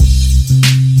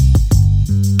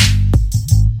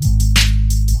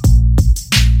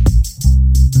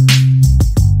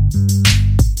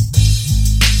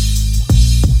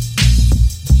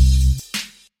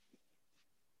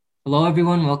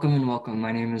everyone, welcome and welcome.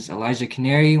 My name is Elijah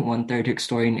Canary, one-third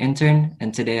historian intern,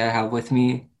 and today I have with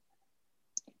me,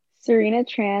 Serena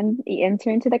Tran, the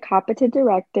intern to the competent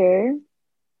director.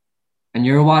 and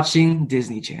you're watching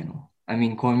Disney Channel. I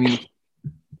mean, Core Community.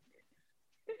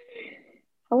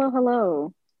 Hello,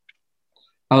 hello.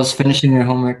 I was finishing your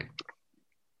homework.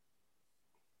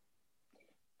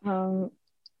 Um,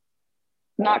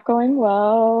 Not going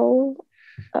well.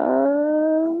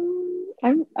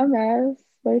 I'm a mess,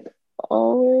 like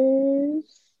always.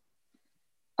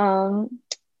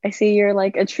 I see you're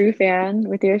like a true fan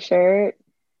with your shirt.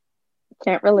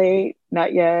 Can't relate,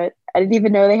 not yet. I didn't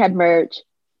even know they had merch.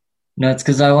 No, it's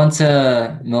because I went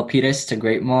to Milpitas to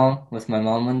Great Mall with my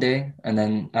mom one day, and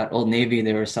then at Old Navy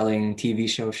they were selling TV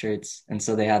show shirts, and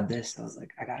so they had this. I was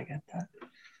like, I gotta get that.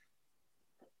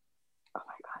 Oh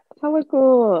my God, that's hella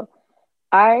cool.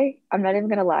 I'm not even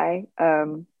gonna lie.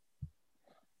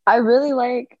 I really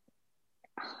like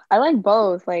I like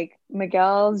both. Like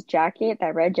Miguel's jacket,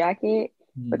 that red jacket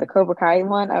with the Hmm. Cobra Kai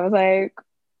one. I was like,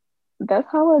 that's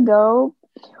hella dope.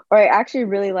 Or I actually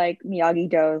really like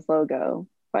Miyagi-Do's logo.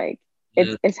 Like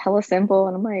Yeah. it's hella simple,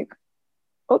 and I'm like,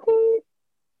 okay.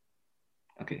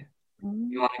 Okay. You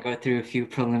Mm. want to go through a few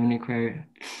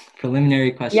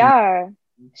preliminary questions? Yeah,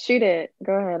 shoot it.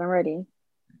 Go ahead. I'm ready.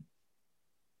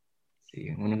 See,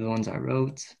 one of the ones I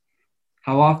wrote.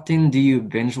 How often do you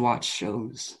binge watch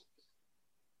shows?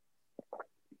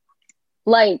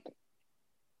 Like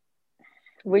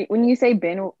when you say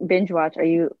binge watch, are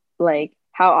you like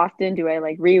how often do I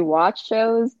like rewatch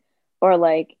shows, or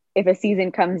like if a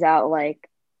season comes out, like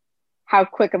how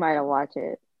quick am I to watch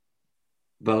it?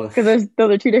 Because Both.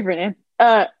 those are two different.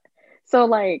 So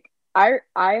like I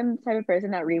am the type of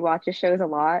person that rewatches shows a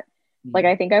lot. Like Mm.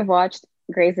 I think I've watched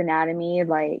Grey's Anatomy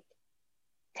like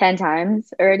 10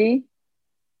 times already.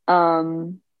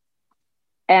 Um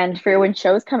and for when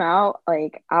shows come out,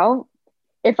 like I'll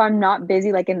if I'm not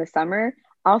busy like in the summer,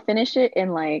 I'll finish it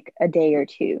in like a day or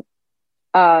two.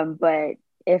 But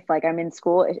if like I'm in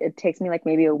school, it takes me like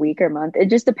maybe a week or month. It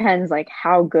just depends like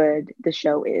how good the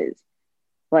show is.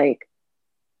 Like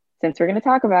since we're gonna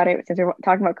talk about it, since we're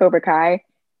talking about Cobra Kai,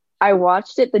 I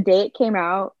watched it the day it came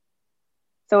out.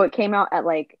 So it came out at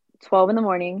like 12 in the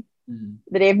morning, Mhm.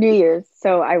 the day of New Year's.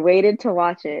 So I waited to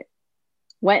watch it,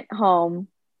 went home,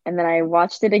 and then I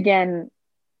watched it again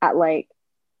at like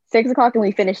 6 o'clock, and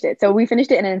we finished it. So we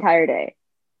finished it in an entire day.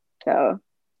 So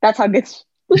that's how good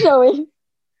the show is.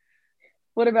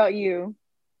 What about you?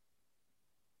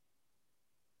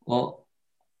 Well,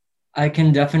 I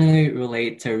can definitely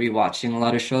relate to rewatching a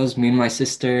lot of shows. Me and my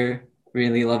sister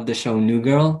really love the show New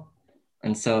Girl,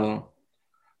 and so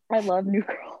I love New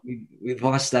Girl. we've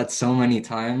watched that so many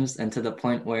times, and to the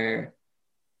point where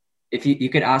if you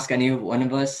could ask any one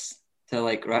of us to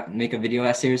like make a video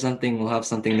essay or something, we'll have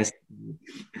something to say.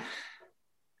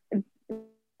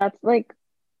 That's like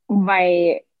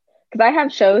my, because I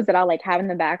have shows that I'll like have in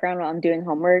the background while I'm doing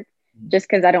homework, just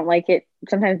because I don't like it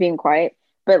sometimes being quiet.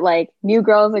 But like New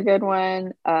Girl is a good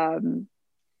one.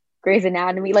 Grey's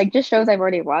Anatomy, like just shows I've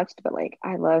already watched, but like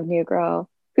I love New Girl.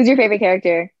 Who's your favorite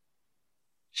character?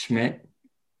 Schmidt,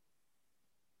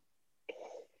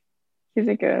 He's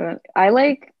a good one. I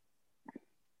like,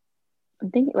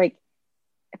 I'm thinking like,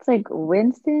 it's like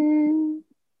Winston.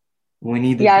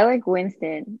 Winnie Yeah, the I like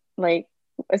Winston. Like,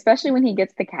 especially when he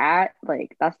gets the cat,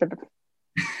 like that's the,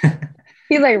 Pooh.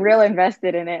 he's like real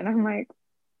invested in it. And I'm like,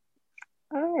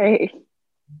 all right.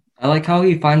 I like how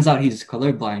he finds out he's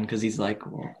colorblind because he's like,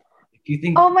 well, if you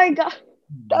think Oh my God.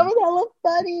 That was hella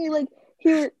funny. Like,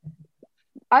 he was,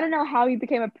 I don't know how he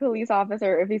became a police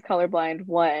officer if he's colorblind,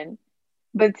 one.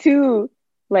 But two,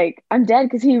 like, I'm dead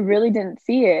because he really didn't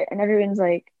see it. And everyone's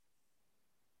like,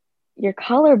 you're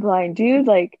colorblind, dude.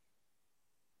 Like,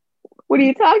 what are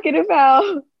you talking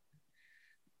about?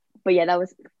 But yeah, that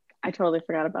was, I totally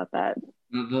forgot about that.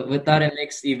 But with that, it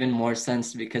makes even more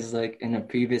sense because, like, in a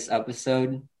previous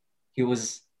episode, he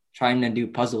was trying to do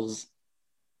puzzles,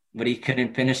 but he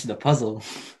couldn't finish the puzzle.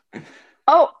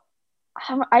 Oh,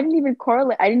 I didn't even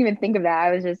correlate. I didn't even think of that.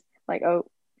 I was just like, oh,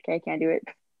 okay, I can't do it.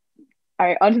 All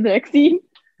right, on to the next scene.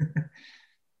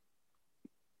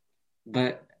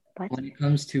 But But when it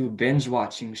comes to binge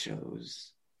watching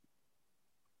shows,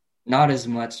 not as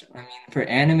much. I mean, for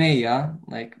anime, yeah.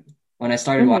 Like, when I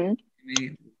started watching hmm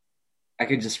anime, I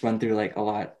could just run through like a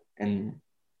lot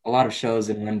of shows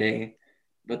in one day.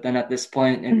 But then at this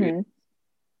point, it really hmm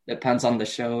depends on the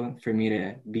show for me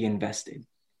to be invested.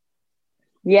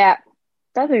 Yeah,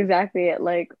 that's exactly it.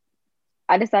 Like,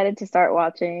 I decided to start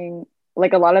watching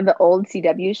like a lot of the old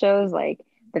CW shows, like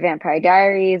The Vampire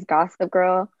Diaries, Gossip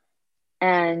Girl,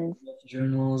 and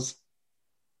Journals.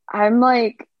 I'm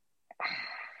like,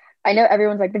 I know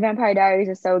everyone's like the Vampire Diaries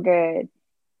is so good,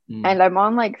 Mm. and I'm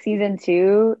on like season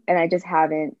two, and I just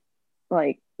haven't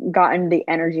like gotten the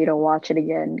energy to watch it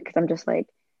again because I'm just like,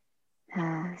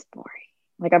 it's boring.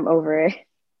 Like I'm over it.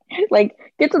 Like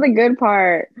get to the good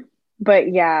part. But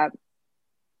yeah,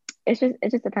 it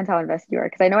just depends how invested you are.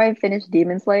 Because I know I finished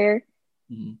Demon Slayer.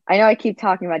 Mm. I know I keep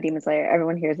talking about Demon Slayer.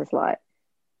 Everyone hears this a lot.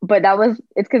 But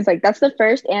it's because like that's the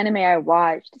first anime I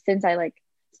watched since I like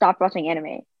stopped watching anime.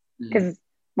 Mm. Because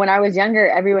when I was younger,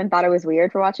 everyone thought it was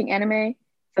weird for watching anime.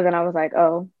 So then I was like,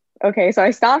 oh, okay. So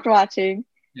I stopped watching,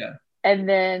 Yeah. and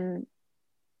then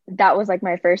that was like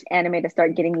my first anime to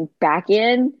start getting me back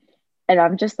in. And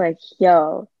I'm just like,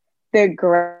 yo, the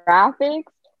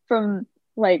graphics from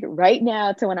like right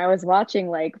now to when I was watching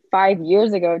like 5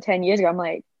 years ago, 10 years ago, I'm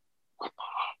like,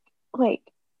 like,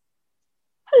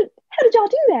 how did y'all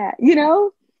do that? You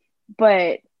know?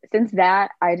 But since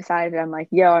that, I decided I'm like,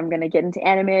 yo, I'm gonna get into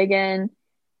anime again.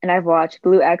 And I've watched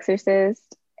Blue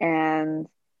Exorcist and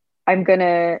I'm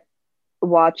gonna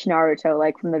watch Naruto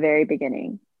like from the very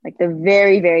beginning, like the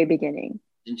very, very beginning.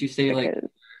 Didn't you say like Because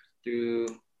through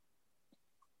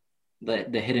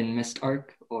the hidden mist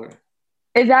arc or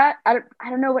is that I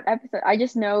don't know what episode. I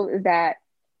just know that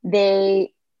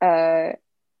they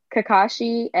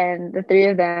Kakashi and the three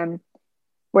of them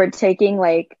were taking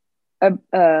like a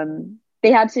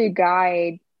they had to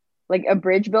guide like a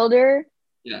bridge builder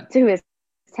yeah. to his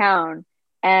town,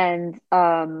 and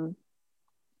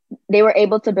they were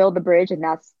able to build the bridge, and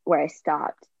that's where I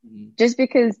stopped. Mm. Just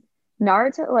because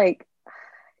Naruto, like,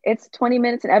 it's 20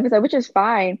 minutes an episode, which is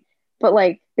fine, but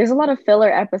like there's a lot of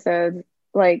filler episodes.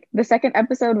 Like the second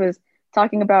episode was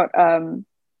talking about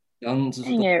Guns is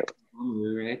dang the it,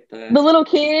 right? the little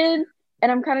kid,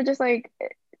 and I'm kind of just like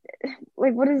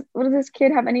what does this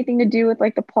kid have anything to do with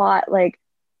like the plot like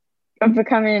of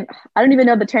becoming, I don't even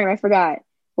know the term, I forgot,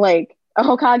 like a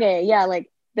Hokage, yeah, like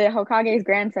the Hokage's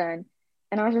grandson.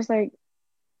 And I was just like,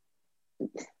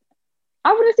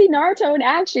 I want to see Naruto in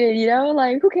action,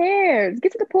 like who cares,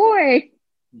 get to the point.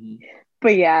 Mm.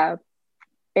 But yeah,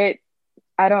 it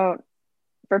I don't,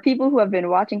 for people who have been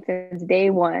watching since day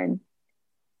one,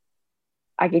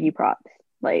 I give you props,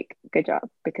 like good job,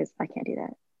 because I can't do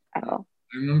that at all.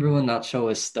 I remember when that show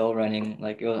was still running.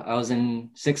 I was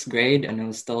in sixth grade and it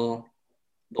was still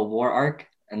the war arc,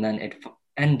 and then it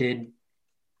ended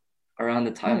around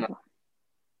the time Oh,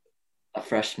 a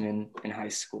freshman in high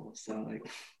school. So like,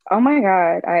 oh my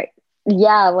God.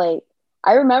 Yeah, like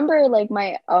I remember like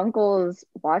my uncles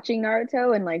watching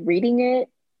Naruto and like reading it,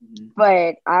 mhm.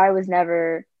 but I was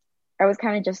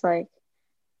kind of just like,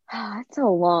 it's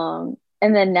so long.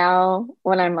 And then now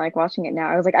when I'm like watching it now,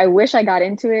 I was like, I wish I got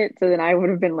into it so then I would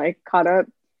have been like caught up.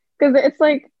 Because it's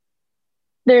like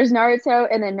there's Naruto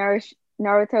and then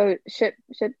Naruto ship,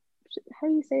 how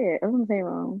do you say it? I'm gonna say it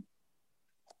wrong.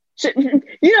 You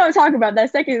know what I'm talking about,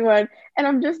 that second one. And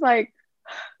I'm just like,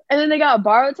 and then they got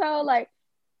Baruto, like,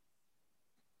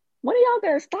 when are y'all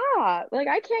gonna stop? Like,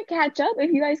 I can't catch up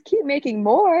if you guys keep making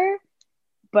more.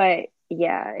 But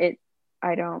yeah,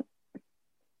 I don't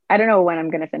I don't know when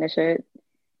I'm gonna finish it.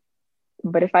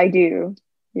 But if I do,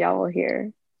 y'all will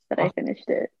hear that I Oh, finished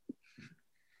it.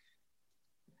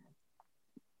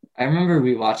 I remember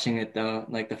rewatching it though.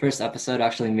 Like the first episode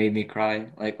actually made me cry.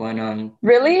 Like when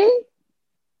Really?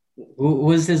 who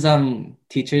was his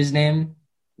teacher's name?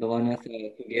 The one with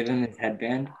who gave him his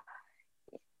headband?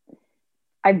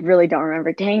 I really don't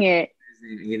remember. Dang it.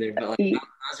 His name either, but like that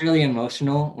was really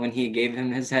emotional when he gave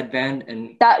him his headband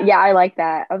and That, yeah, I like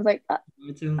that. I was like,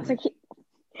 like,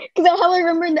 because I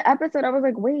remember in the episode, I was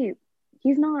like, wait,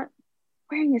 he's not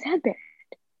wearing his headband.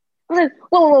 I was like,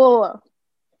 whoa, whoa, whoa, whoa.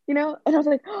 And I was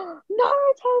like, oh,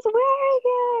 Naruto's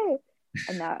wearing it.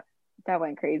 And that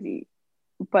went crazy.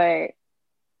 But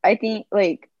I think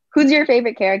like, who's your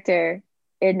favorite character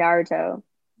in Naruto?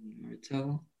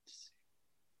 Naruto.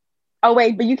 Oh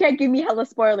wait, but you can't give me hella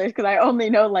spoilers because I only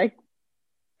know like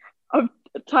a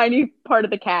tiny part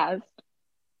of the cast.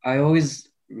 I always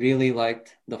really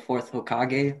liked the fourth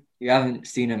Hokage. You haven't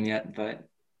seen him yet, but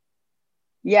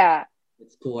Yeah.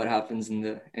 it's cool what happens in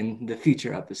the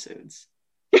future episodes.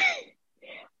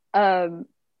 Um,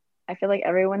 I feel like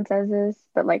everyone says this,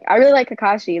 but like I really like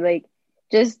Kakashi. Like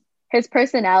just his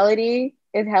personality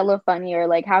is hella funny, or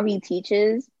like how he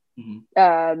teaches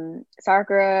Mhm.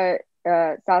 Sakura,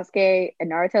 Sasuke,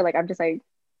 and Naruto. Like I'm just like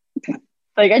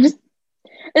it's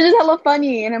just hella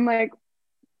funny, and I'm like,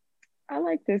 I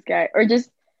like this guy. Or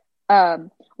just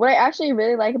what I actually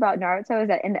really like about Naruto is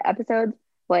that in the episodes,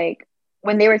 like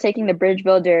when they were taking the bridge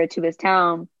builder to his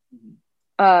town,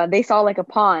 Mhm. they saw like a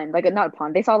pond, like not a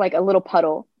pond, they saw like a little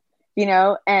puddle,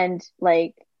 and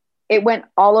like it went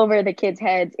all over the kids'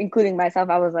 heads, including myself.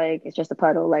 I was like, it's just a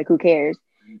puddle. Like, who cares?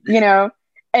 You know?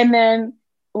 And then,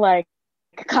 like,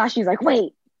 Kakashi's like,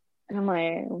 wait. And I'm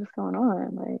like, what's going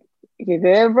on? Like, you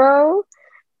good, bro?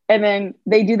 And then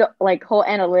they do the like whole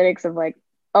analytics of like,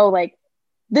 oh, like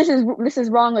this is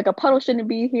wrong. Like a puddle shouldn't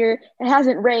be here. It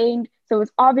hasn't rained, so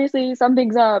it's obviously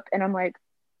something's up. And I'm like,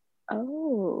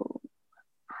 oh,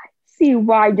 see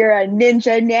why you're a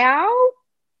ninja now?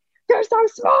 You're so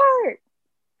smart.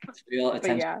 It's real But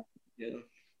attention. yeah, Yeah.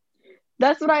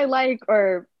 that's what I like.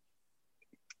 Or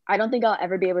I don't think I'll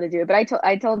ever be able to do it. But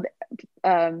I told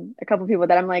a couple people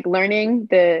that I'm like learning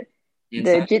the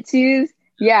Inside. jitsus.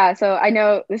 Yeah, so I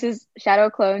know this is Shadow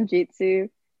Clone Jutsu.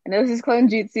 I know this is Clone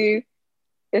Jutsu.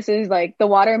 This is like the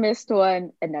water mist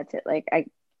one, and that's it. Like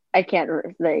I can't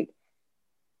like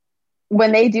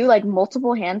when they do like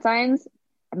multiple hand signs,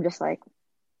 I'm just like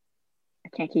I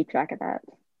can't keep track of that.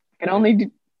 I can Yeah. only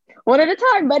do one at a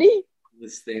time, buddy.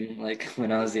 This thing, like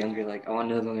when I was younger, like I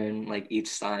wanted to learn like each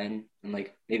sign and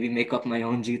like maybe make up my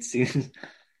own jutsu.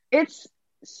 It's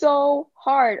so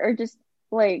hard, or just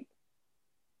like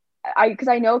I because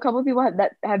I know a couple of people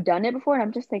that have done it before, and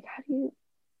I'm just like, how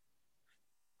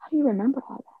do you remember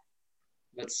all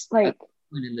That's that? at Like the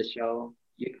point in the show.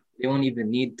 They won't even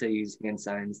need to use hand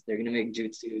signs. They're gonna make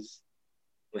jutsus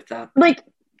without that.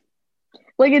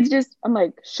 like it's just I'm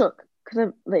like shook because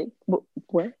I'm like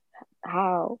what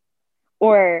how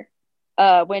or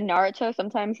when Naruto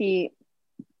sometimes he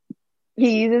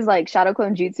uses like Shadow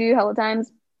Clone Jutsu hella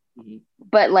times, Mhm.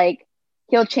 but like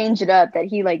he'll change it up that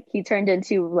he turned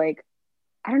into like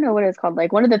I don't know what it's called,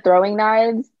 like one of the throwing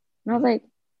knives. And I was Mhm. like,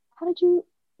 how did you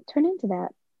turn into that?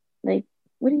 Like,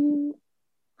 what do you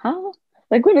huh?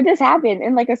 Like when did this happen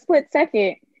in like a split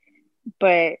second?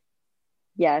 But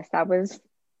yes, that was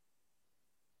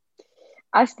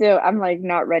I'm like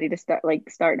not ready to start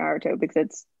Naruto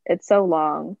because it's so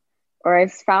long. Or I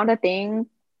found a thing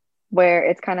where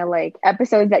it's kind of like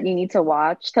episodes that you need to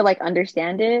watch to like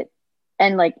understand it,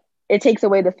 and like it takes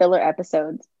away the filler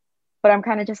episodes. But I'm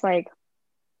kind of just like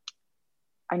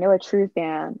I know a true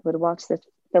fan would watch the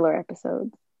filler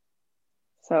episodes,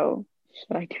 so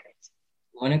should I do it?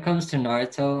 When it comes to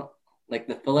Naruto, like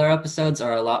the filler episodes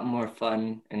are a lot more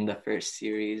fun in the first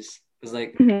series. Because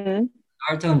like Mm-hmm.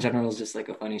 Naruto in general is just like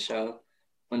a funny show.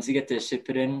 Once you get to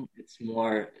Shippuden, it's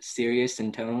more serious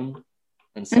in tone,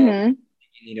 and so Mm-hmm.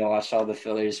 you need to watch all the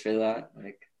fillers for that.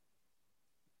 Like,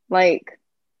 Like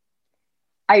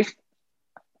I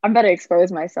I'm about to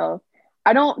expose myself.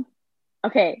 I don't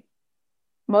okay.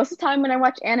 Most of the time when I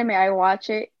watch anime, I watch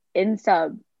it in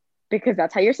sub because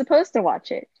that's how you're supposed to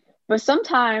watch it. But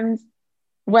sometimes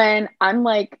when I'm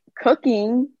like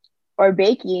cooking or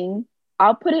baking,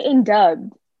 I'll put it in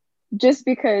dubbed just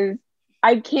because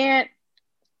I can't.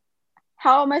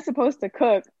 How am I supposed to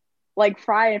cook, like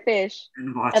fry a fish,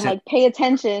 and watch and it. like pay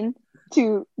attention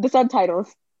to the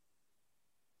subtitles?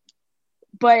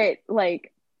 But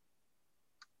like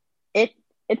it,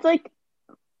 it's like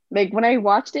when I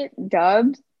watched it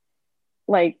dubbed,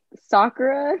 like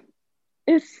Sakura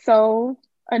is so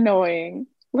annoying.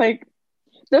 Like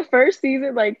the first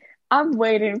season, like I'm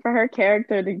waiting for her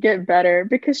character to get better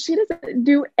because she doesn't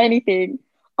do anything.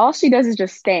 All she does is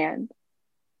just stand.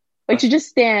 Like Watch she just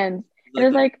stands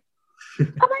and like is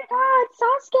like, "Oh my God,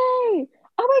 Sasuke!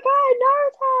 Oh my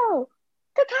God, Naruto!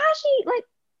 Kakashi! Like,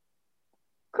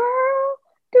 girl,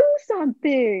 do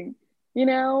something, you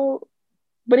know?"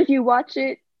 But if you watch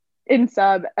it in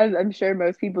sub, as I'm sure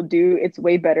most people do, it's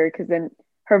way better because then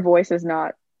her voice is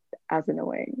not as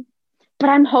annoying. But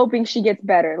I'm hoping she gets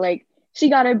better. Like she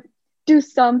gotta do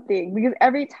something because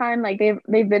every time like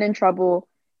they've been in trouble,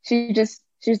 she just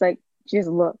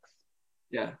looks.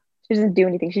 yeah. She doesn't do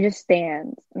anything. She just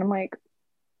stands. And I'm like,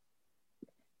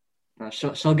 No,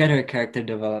 she'll get her character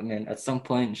development at some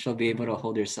point. She'll be able to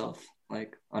hold herself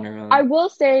like on her I own. will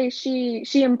say she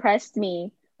impressed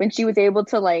me when she was able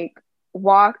to like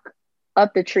walk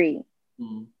up the tree.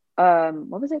 Mm.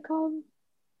 What was it called?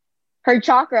 Her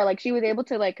chakra, like she was able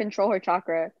to like control her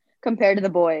chakra compared to the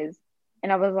boys.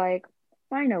 And I was like,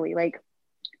 finally, like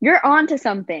you're on to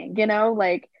something, you know?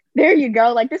 Like there you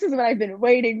go. Like this is what I've been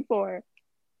waiting for.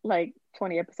 Like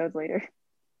 20 episodes later.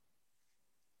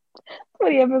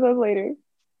 20 episodes later.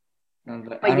 But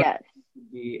I But don't yes.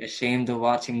 be ashamed of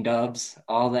watching dubs.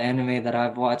 All the anime that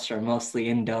I've watched are mostly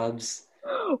in dubs.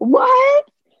 What?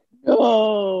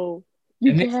 No.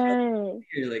 You It makes it can't.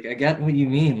 weird. Like I get what you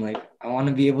mean. Like I want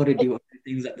to be able to do other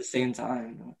things at the same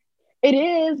time. It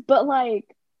is, but like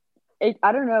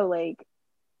I don't know, like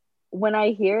when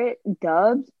I hear it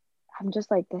dubbed, I'm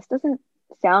just like, this doesn't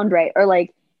sound right. Or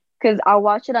like, because I'll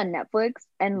watch it on Netflix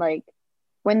and like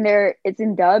when it's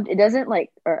in dubbed, it doesn't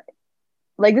or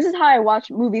like this is how I watch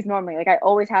movies normally. Like I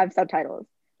always have subtitles.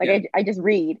 Like Yeah. I just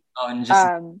read. Oh, and just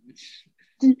Um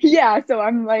yeah, so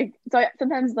I'm like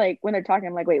sometimes like when they're talking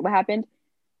I'm like, wait, what happened?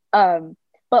 Um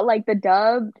but like the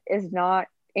dubbed is not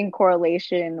in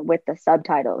correlation with the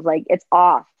subtitles. Like it's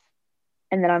off.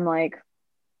 And then I'm like,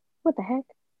 what the heck?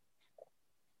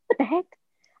 What the heck?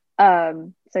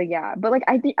 So yeah, but like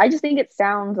I just think it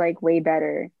sounds like way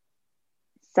better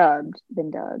subbed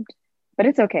than dubbed. But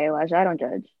it's okay, Elijah. I don't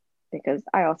judge because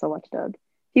I also watch dubbed.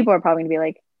 People are probably gonna be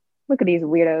like, look at these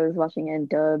weirdos watching it in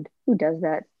dubbed. Who does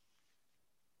that?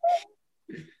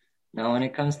 now when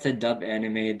it comes to dub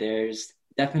anime, there's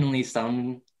definitely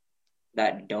some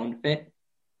that don't fit,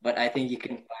 but I think you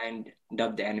can find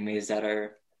dubbed animes that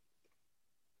are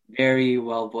very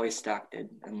well voice acted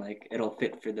and like it'll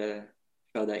fit for the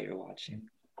show that you're watching.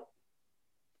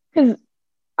 Because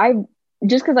I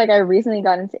because like I recently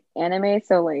got into anime,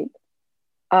 so like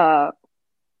uh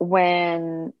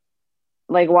when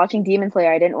like watching Demon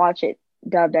Slayer, I didn't watch it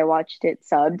dubbed, I watched it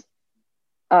subbed.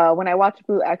 When I watched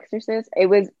Blue Exorcist, it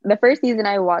was the first season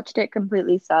I watched it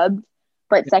completely subbed,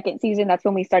 but second season, that's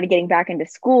when we started getting back into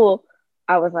school.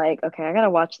 I was like, okay, I gotta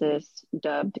watch this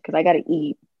dubbed because I gotta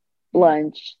eat Mm.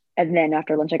 lunch, and then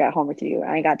after lunch, I got homework to do.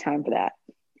 I ain't got time for that.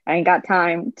 I ain't got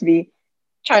time to be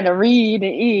trying to read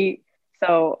and eat,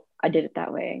 so I did it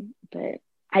that way. But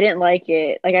I didn't like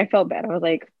it. Like I felt bad. I was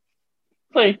like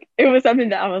it was something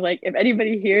that I was like, if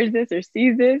anybody hears this or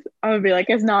sees this, I'm gonna be like,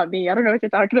 it's not me. I don't know what you're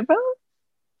talking about.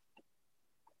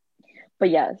 But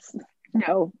yes,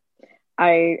 no,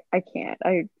 I can't.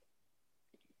 I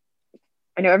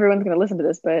know everyone's gonna listen to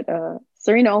this, but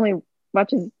Serena only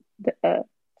watches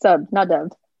subbed, not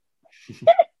dubbed.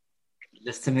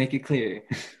 Just to make it clear.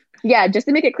 Yeah, just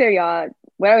to make it clear, y'all,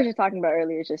 what I was just talking about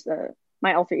earlier is just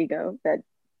my alter ego that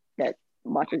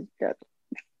watches dubbed.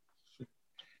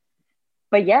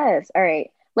 But yes, all right,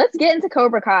 let's get into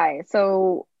Cobra Kai.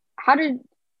 So how did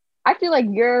I feel like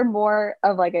you're more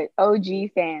of like an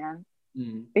OG fan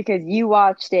Mm. because you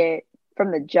watched it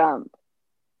from the jump.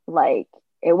 Like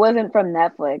it wasn't from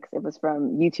Netflix, it was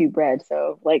from YouTube Red.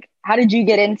 So like how did you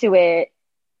get into it?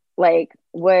 Like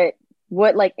what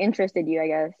like interested you, I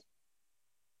guess?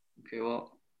 Okay,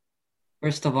 well,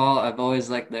 first of all, I've always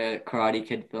liked the Karate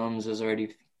Kid films.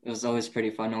 It was always pretty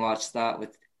fun to watch that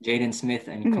with Jaden Smith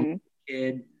and Kung Hmm. Fu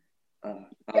Kid.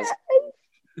 That was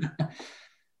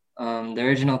Yeah. the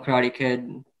original Karate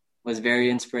Kid was very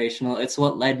inspirational. It's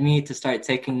what led me to start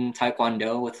taking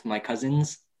Taekwondo with my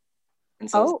cousins. And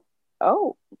so,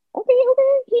 Oh, oh, okay,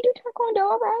 okay. He do taekwondo,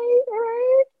 all right, all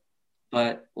right.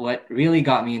 but what really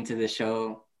got me into the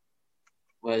show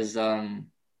was,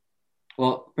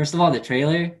 well, first of all, the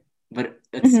trailer, but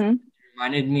it's Hmm.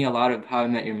 reminded me a lot of How I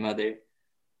Met Your Mother.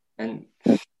 And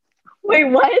Wait,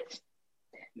 what?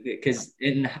 because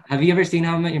have you ever seen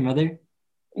How I Met Your Mother?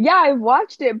 Yeah, I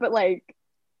watched it, but like,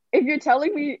 if you're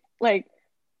telling me, like,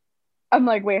 I'm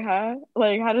like, wait, huh?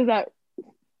 Like, how does that?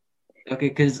 Okay,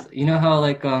 because you know how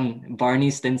like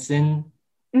Barney Stinson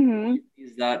Hmm.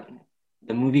 is that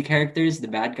the movie characters, the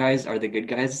bad guys are the good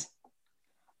guys.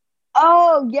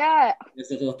 Oh yeah. There's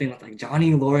the whole thing with like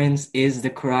Johnny Lawrence is the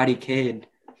Karate Kid.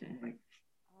 Like,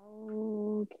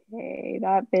 Okay,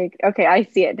 that big. Okay, I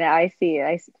see it now. I see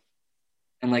it.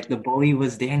 and like the bully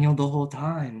was Daniel the whole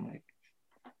time. Like,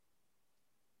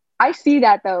 I see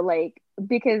that though, like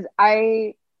because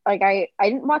I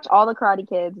didn't watch all the Karate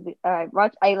Kids.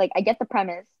 I get the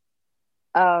premise.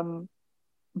 Um,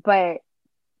 but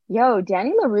yo,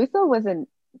 Danny LaRusso wasn't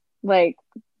like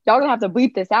y'all gonna have to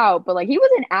bleep this out, but like he was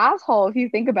an asshole if you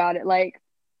think about it. Like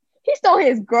he stole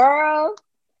his girl.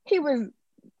 He was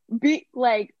be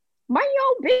like mind your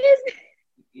own business.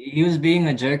 he was being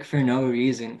a jerk for no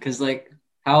reason. Cause like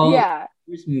how Yeah,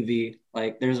 this movie,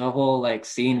 like there's a whole like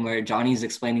scene where Johnny's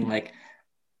explaining like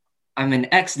I'm an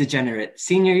ex-degenerate.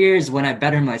 Senior year is when I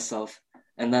better myself.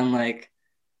 And then like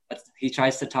he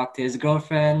tries to talk to his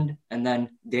girlfriend, and then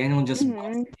Daniel just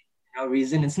busts hmm, in for no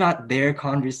reason. It's not their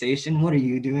conversation. What are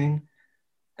you doing?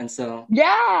 And so,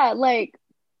 yeah.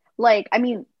 Like I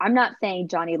mean, I'm not saying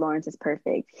Johnny Lawrence is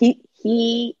perfect.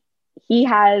 He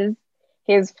has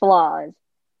his flaws,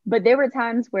 but there were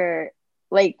times where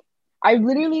like I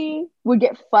literally would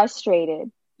get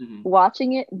frustrated mhm.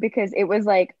 watching it because it was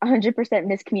like 100%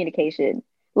 miscommunication.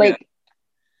 Yeah,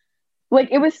 Like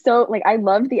it was so like I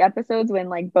loved the episodes when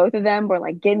like both of them were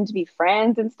like getting to be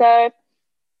friends and stuff,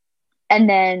 and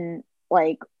then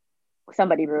like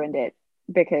somebody ruined it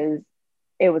because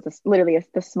it was literally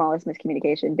the smallest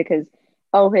miscommunication because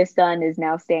oh his son is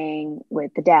now staying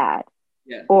with the dad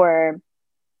yeah, or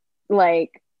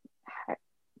like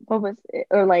what was it?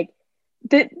 Or like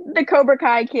the Cobra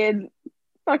Kai kids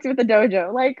fucked with the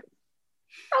dojo. Like,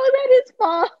 how is that his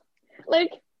fault?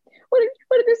 Like, what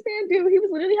did this man do? He was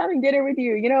literally having dinner with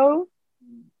you, you know?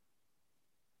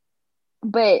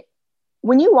 But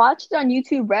when you watched it on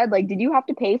YouTube Red, like, did you have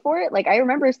to pay for it? Like, I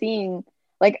remember seeing,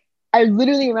 like, I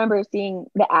literally remember seeing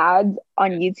the ads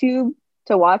on YouTube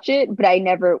to watch it, but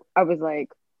I was like,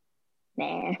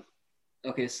 nah.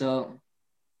 Okay, so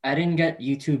I didn't get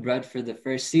YouTube Red for the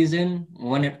first season.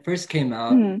 When it first came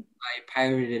out, Hmm. I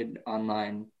pirated it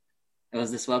online. It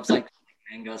was this website called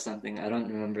Mango something. I don't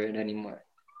remember it anymore.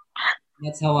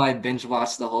 That's how I binge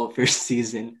watched the whole first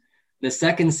season. The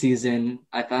second season,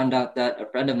 I found out that a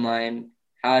friend of mine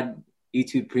had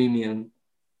YouTube Premium,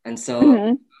 and so I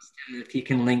Hmm. asked him if he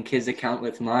can link his account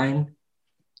with mine,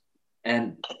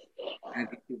 and I have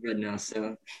YouTube Red now.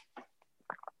 So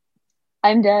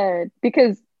I'm dead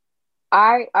because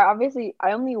I obviously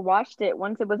I only watched it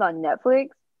once it was on Netflix,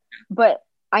 but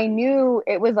I knew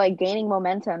it was like gaining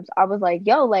momentum. So I was like,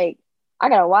 yo, like I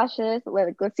gotta watch this.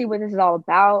 Let's see what this is all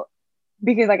about.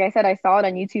 Because like I said, I saw it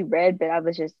on YouTube Red, but I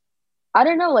was just I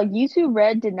don't know, like YouTube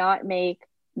Red did not make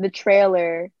the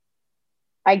trailer,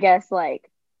 I guess,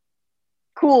 like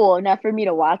cool enough for me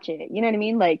to watch it. You know what I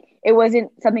mean? Like it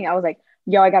wasn't something I was like,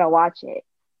 yo, I gotta watch it.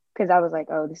 Because I was like,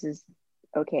 oh, this is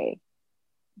okay.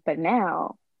 But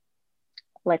now,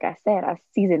 like I said,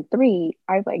 season three,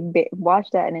 I like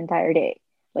watched that an entire day.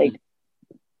 mm, Like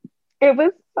it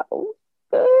was so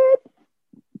good.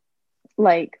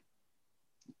 Like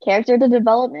character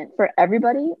development for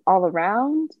everybody all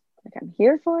around. Like I'm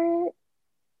here for it.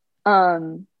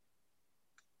 Um,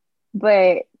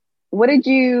 but what did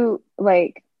you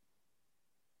like?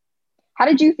 How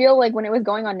did you feel like when it was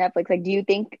going on Netflix? Like, do you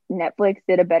think Netflix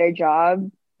did a better job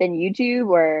than YouTube,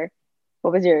 or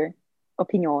what was your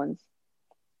opinions?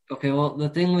 okay, well, the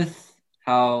thing with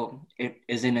how it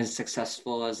isn't as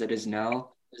successful as it is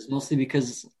now is mostly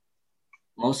because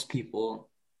most people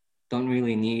don't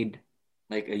really need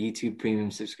like a YouTube Premium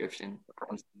subscription.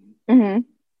 Mm-hmm.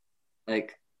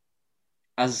 Like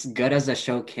as good as a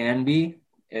show can be,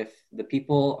 if the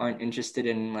people aren't interested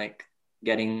in like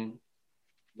getting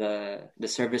the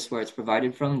service where it's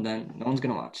provided from, then no one's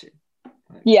gonna watch it.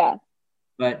 Like, Yeah.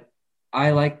 but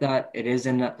I like that it is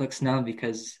in Netflix now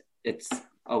because it's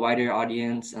a wider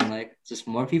audience and like just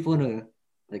more people to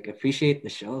like appreciate the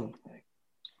show. Like,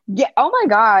 Yeah. Oh my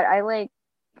God. I like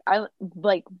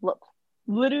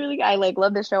literally I like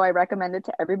love the show. I recommend it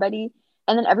to everybody.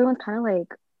 And then everyone's kind of like,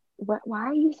 what why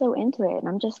are you so into it? And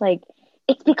I'm just like,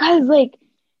 it's because like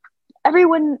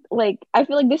everyone like I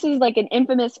feel like this is like an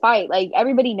infamous fight. Like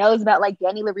everybody knows about like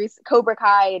Danny LaRusse, Cobra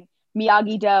Kai, and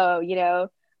Miyagi Do, you know.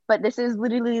 But this is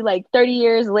literally like 30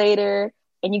 years later,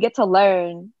 and you get to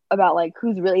learn about like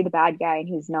who's really the bad guy and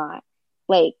who's not.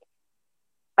 Like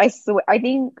I swear, I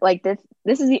think like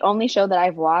this is the only show that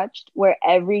I've watched where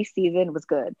every season was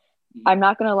good. I'm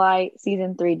not gonna lie,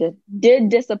 season three did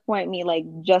disappoint me like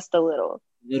just a little.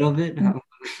 a little bit.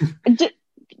 Just,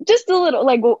 just a little.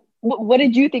 Like, what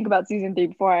did you think about season three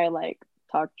before I like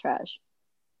talk trash?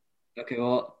 Okay,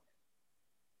 well,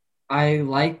 I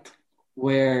liked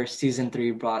where season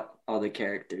three brought all the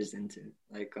characters into.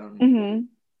 Like, Mm-hmm.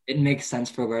 it makes sense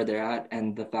for where they're at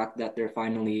and the fact that they're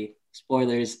finally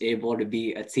spoilers able to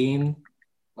be a team.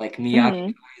 Like Miyagi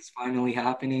Mm-hmm. is finally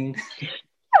happening.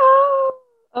 Oh,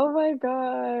 oh my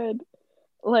God.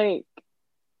 Like,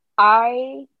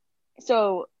 I,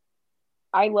 so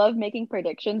I love making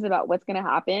predictions about what's gonna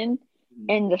happen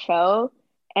in the show.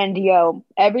 And yo,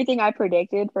 everything I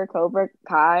predicted for Cobra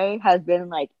Kai has been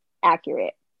like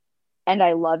accurate. And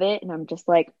I love it. And I'm just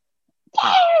like,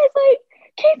 yes, like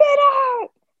keep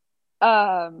it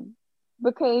up.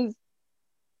 Because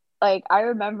like I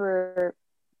remember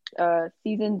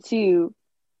season two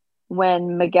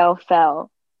when Miguel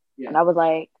fell, Yeah. and I was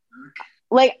like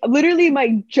literally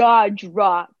my jaw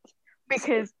dropped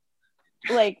because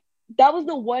like that was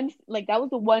the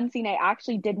one scene I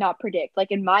actually did not predict.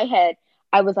 Like in my head,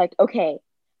 I was like, okay,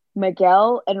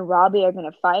 Miguel and Robbie are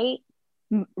gonna fight.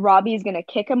 Robbie is gonna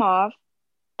kick him off,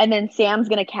 and then Sam's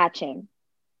gonna catch him.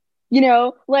 You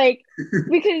know, like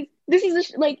because this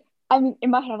is like I'm in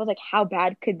my head. I was like, how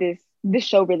bad could this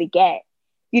show really get?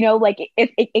 You know, like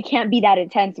it can't be that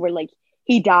intense where like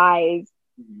he dies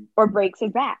Mhm. or breaks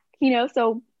his back. You know,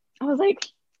 so I was like,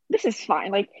 this is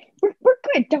fine. Like we're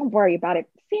good. Don't worry about it.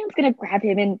 Sam's gonna grab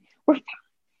him and we're fine.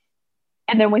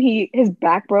 And then when his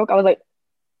back broke, I was like,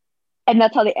 and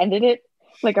that's how they ended it.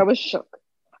 Like I was shook.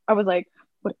 I was like,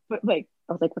 what like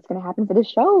I was like, what's gonna happen for the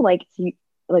show?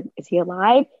 Is he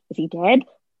alive? Is he dead?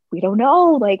 We don't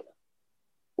know. Like,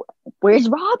 where's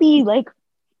Robbie? Like,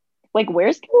 like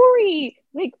where's Tori?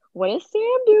 Like what is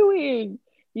Sam doing?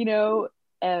 You know,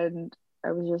 and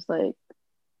I was just like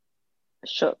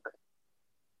shook.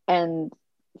 And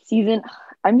season,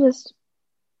 I'm just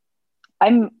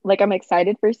I'm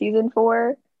excited for season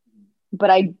 4, but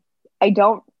I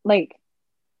don't like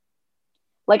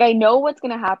I know what's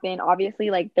gonna happen. Obviously,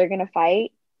 like they're gonna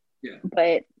fight, Yeah.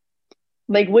 but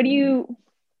like what do you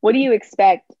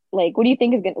expect? Like what do you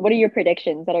think is gonna what are your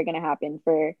predictions that are gonna happen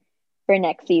for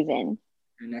next season?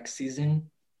 For next season,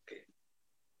 okay.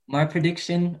 My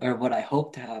prediction, or what I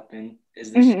hope to happen,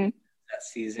 is the show Hmm. that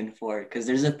season 4. Because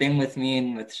there's a thing with me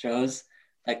and with shows,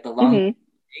 like the longer Hmm. it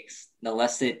takes, the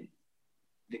less it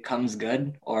becomes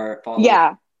good or follows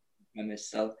Yeah. the premise.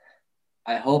 So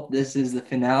I hope this is the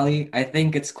finale. I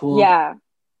think it's cool Yeah.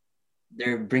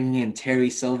 they're bringing in Terry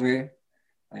Silver.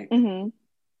 Like, Hmm.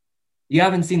 you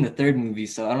haven't seen the third movie,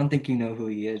 so I don't think you know who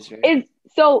he is, right?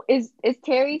 Is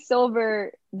Terry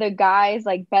Silver the guy's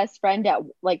like best friend at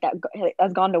like that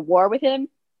has gone to war with him?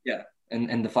 Yeah.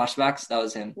 And the flashbacks, that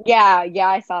was him. Yeah, yeah,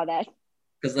 I saw that.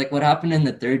 Because like what happened in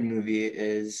the third movie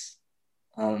is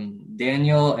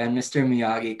Daniel and Mr.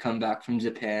 Miyagi come back from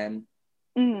Japan.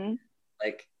 Hmm.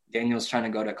 Like Daniel's trying to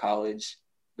go to college,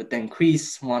 but then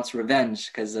Kreese wants revenge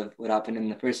because of what happened in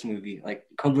the first movie. Like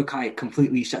Cobra Kai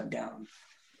completely shut down.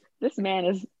 This man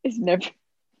is never.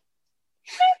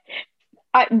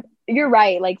 You're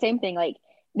right. Like same thing. Like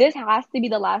this has to be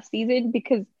the last season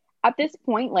because at this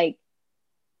point, like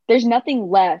there's nothing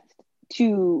left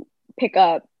to pick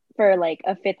up for like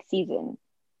a fifth season.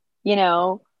 You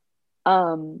know,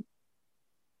 um,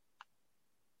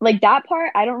 like that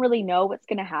part, I don't really know what's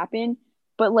gonna happen.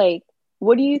 But like,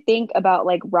 what do you think about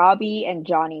like Robbie and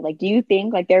Johnny? Like, do you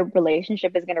think like their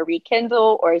relationship is gonna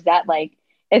rekindle, or is that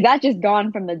just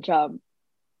gone from the jump?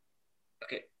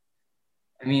 Okay,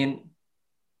 I mean,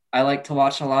 I like to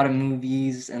watch a lot of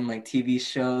movies and like TV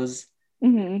shows.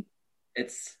 Hmm.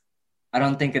 It's I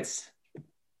don't think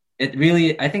it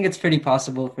really I think it's pretty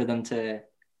possible for them to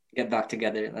get back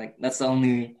together. Like that's the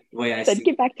only way I Said see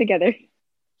get back together.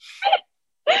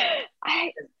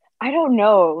 I I don't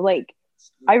know. it.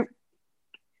 I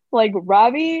like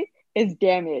Robbie is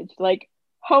damaged. Like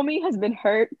homie has been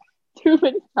hurt too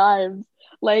many times.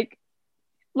 Like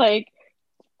like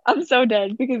I'm so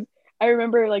dead because I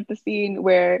remember like the scene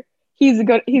where he's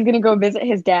gonna go visit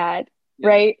his dad, Yeah.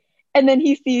 right? And then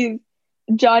he sees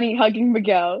Johnny hugging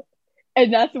Miguel,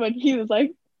 and that's when he was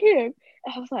like, "Him."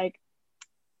 I was like,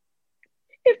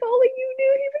 if only you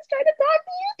knew he was trying to talk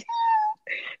to you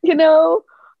too, you know,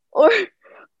 or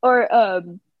or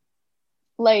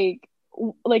like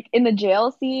like in the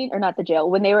jail scene or not the jail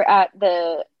when they were at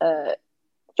the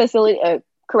facility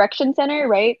correction center,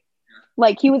 right?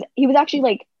 Like he was actually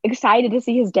like excited to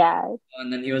see his dad,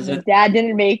 And then he was and his with dad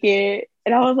didn't make it,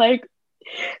 and I was like,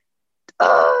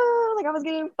 oh, like I was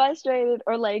getting frustrated,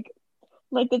 or like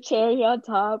the cherry on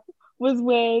top was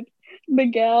when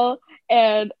Miguel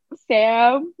and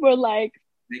Sam were like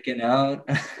making out.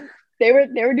 they were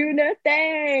doing their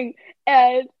thing,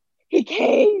 and he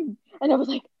came, and I was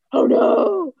like, oh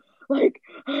no, like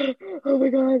oh my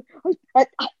god,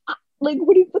 like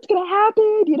what's gonna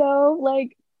happen,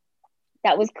 like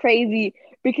that was crazy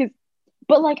because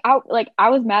but like I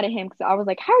was mad at him because I was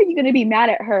like, how are you gonna be mad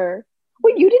at her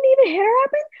when you didn't even hit her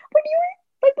up and when you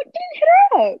were like when you didn't hit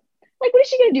her up? Like what is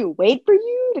she gonna do? Wait for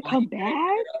you to Why he come couldn't hit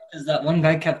back? it up is that one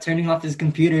guy kept turning off his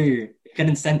computer. He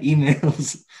couldn't send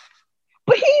emails.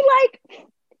 But he like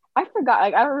I forgot,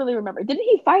 like I don't really remember. Didn't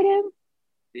he fight him?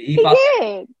 He He fought.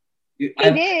 did. I He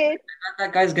thought did.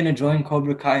 that guy's gonna join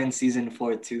Cobra Kai in season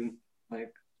 4 too.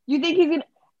 Like, You think he's gonna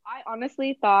I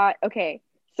honestly thought, okay,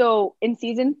 so in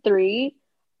season 3,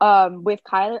 with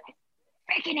Kyler,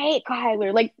 I freaking hate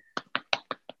Kyler. Like,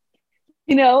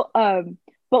 you know,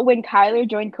 but when Kyler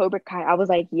joined Cobra Kai, I was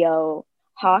like, yo,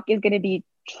 Hawk is gonna be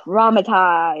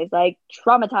traumatized, like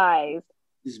traumatized.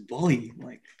 this bully,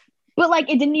 like, But like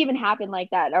it didn't even happen like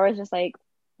that. I was just like,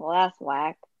 well, that's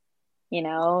whack, you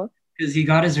know? because he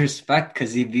got his respect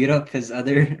because he beat up his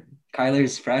other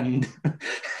Kyler's friend.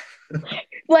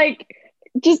 Like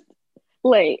just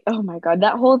like, oh my God,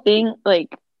 that whole thing,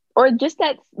 like, or just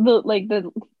that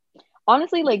the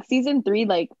honestly, like season 3,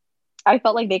 like I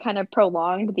felt like they kind of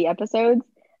prolonged the episodes.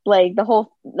 Like the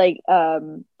whole like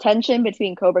tension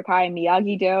between Cobra Kai and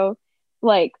Miyagi Do.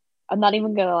 Like, I'm not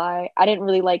even gonna lie, I didn't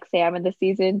really like Sam in this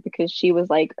season because she was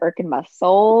like irking my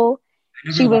soul. I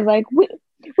never She was watched. like,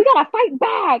 we gotta fight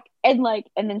back.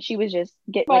 And then she was just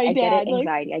get like My I get it, dad, like,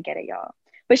 anxiety, I get it, y'all.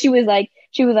 But she was like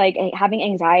having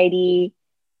anxiety,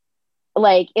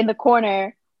 like in the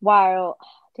corner while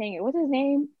dang it, what's his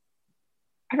name?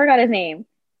 I forgot his name.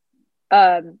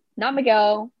 Not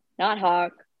Miguel, not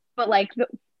Hawk, but like the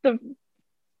the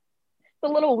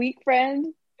little weak friend.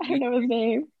 I don't know his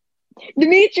name.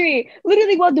 Dimitri.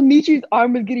 Literally, while Dimitri's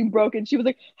arm was getting broken, she was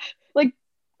like,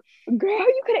 girl,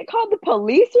 you couldn't call the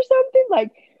police or something.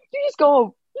 Like, you just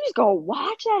go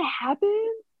watch that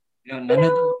happen. You None of them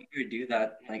know, ever do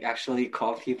that. Like actually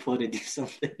call people to do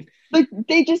something. like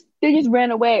they just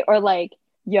ran away or like,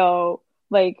 yo,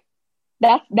 like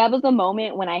that was the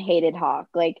moment when I hated Hawk.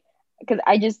 Like, because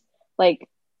I just like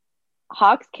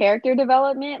Hawk's character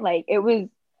development, like it was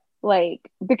like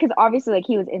because obviously like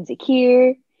he was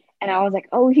insecure and I was like,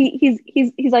 oh he's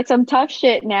like some tough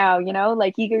shit now, you know,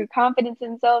 like he grew confidence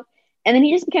in himself and then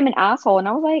he just became an asshole and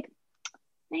I was like,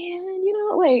 man, you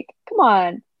know, like come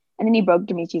on. And then he broke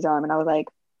Dimitri's arm and I was like,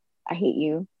 I hate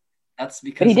you. That's But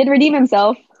he because of did redeem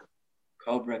himself.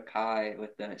 Cobra Kai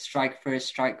with the strike first,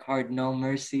 strike hard, no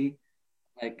mercy.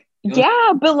 Like it was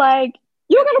Yeah, but like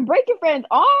you don't gotta break your friend's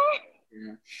arm. yeah.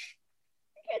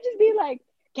 You can't just be like,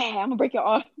 yeah, I'm gonna break your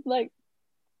arm. Like,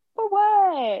 for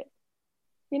what?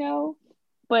 You know?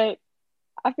 But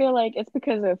I feel like it's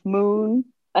because of Moon.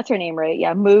 That's her name, right?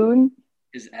 Yeah, Moon.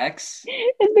 His ex.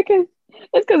 It's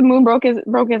because Moon broke his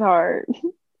heart.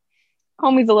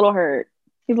 Homie's a little hurt.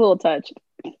 He's a little touched.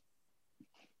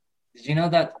 Did you know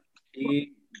that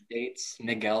he dates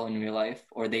Miguel in real life,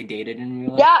 or they dated in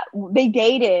real life? Yeah, they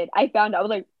dated. I found out. I was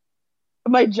like,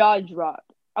 my jaw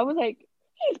dropped. I was like,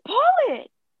 he's Poland.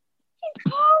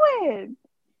 He's Poland.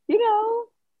 You know?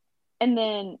 And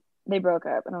then they broke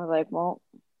up, and I was like, well,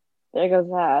 there goes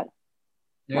that.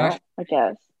 They're Well, actually I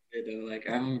guess. good though. Like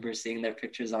I remember seeing their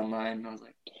pictures online, and I was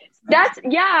like, it's nice. That's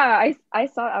yeah. I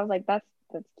saw. I was like, that's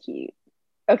cute.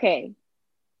 Okay,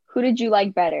 who did you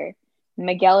like better,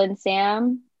 Miguel and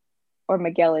Sam or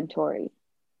Miguel and Tori?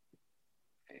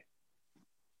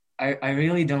 I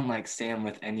really don't like Sam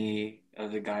with any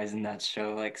of the guys in that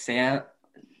show. Like Sam,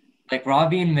 like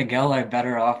Robbie and Miguel are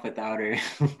better off without her.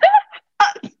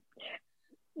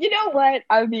 You know what?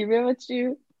 I'll be real with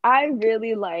you. I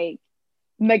really like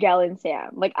Miguel and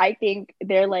Sam. Like I think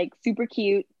they're like super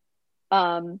cute.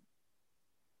 Um,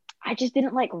 I just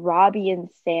didn't like Robbie and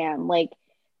Sam. Like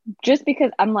just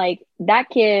because I'm like that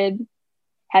kid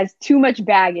has too much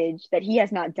baggage that he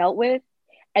has not dealt with,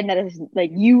 and that is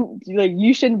like you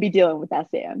shouldn't be dealing with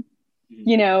that, Sam.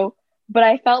 You know. But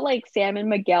I felt like Sam and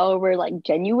Miguel were like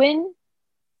genuine,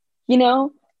 you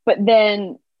know. But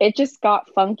then it just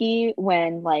got funky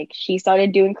when like she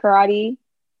started doing karate,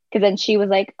 because then she was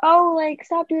like, "Oh, like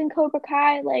stop doing Cobra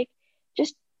Kai, like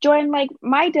just join like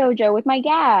my dojo with my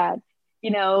dad,"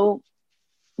 you know.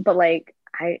 But like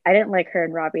I didn't like her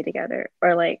and Robbie together,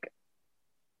 or like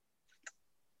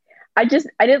I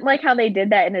didn't like how they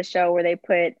did that in the show where they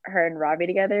put her and Robbie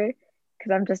together,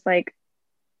 because I'm just like,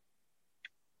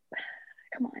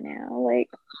 come on now, like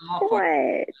I'm not for what?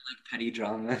 like petty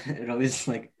drama. It always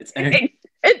like it's entertaining.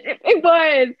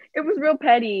 It was real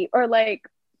petty, or like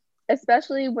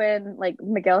especially when like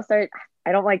Miguel started.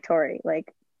 I don't like Tori,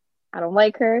 like I don't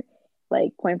like her,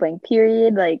 like point blank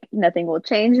period, like nothing will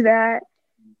change that.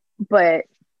 But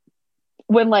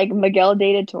when like Miguel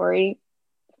dated Tori,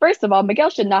 first of all, Miguel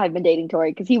should not have been dating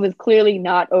Tori because he was clearly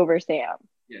not over Sam.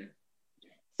 Yeah.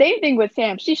 Same thing with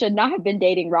Sam. She should not have been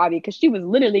dating Robbie because she was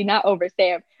literally not over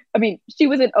Sam. I mean, she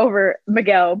wasn't over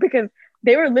Miguel because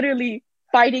they were literally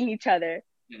fighting each other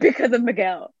Yeah. because of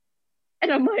Miguel.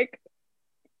 And I'm like,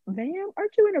 ma'am,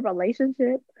 aren't you in a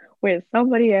relationship with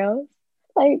somebody else?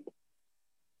 Like,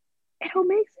 it don't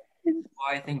make sense.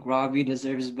 Well, I think Robbie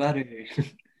deserves better.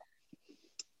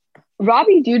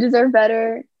 Robbie do deserve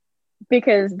better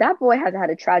because that boy has had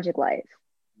a tragic life.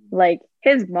 Like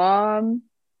his mom,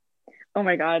 oh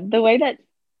my God, the way that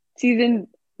season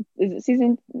is it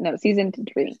season no season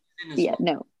three. As Yeah, well.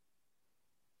 no.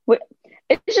 What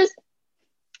it's just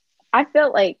I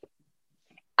felt like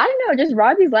I don't know, just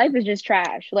Robbie's life is just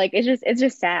trash. Like it's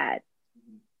just sad,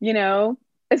 you know?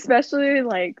 Especially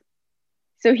like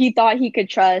so he thought he could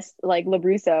trust like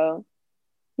LaRusso,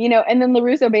 you know, and then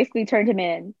LaRusso basically turned him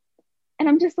in. And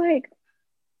I'm just like,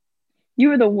 you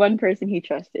were the one person he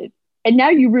trusted. And now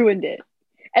you ruined it.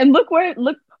 And look where we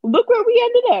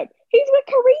ended up. He's with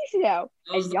Carice now.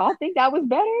 That was And y'all think that was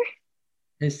better?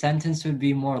 his sentence would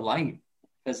be more light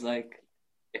because like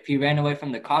if he ran away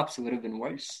from the cops, it would have been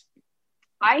worse.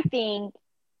 I think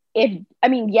if I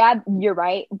mean, yeah, you're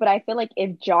right, but I feel like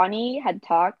if Johnny had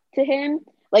talked to him,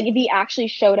 like if he actually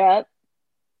showed up,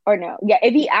 or no, yeah,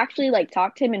 if he actually like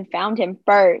talked to him and found him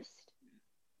first,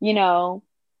 you know,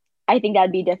 I think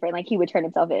that'd be different. Like he would turn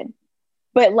himself in.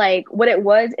 But like what it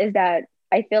was is that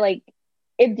I feel like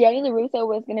if Danny LaRusso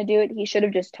was gonna do it, he should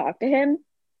have just talked to him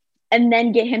and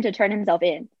then get him to turn himself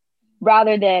in,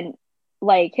 rather than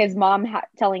like his mom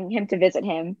telling him to visit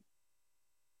her,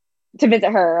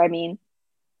 I mean.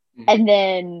 Mhm. And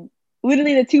then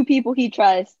literally the two people he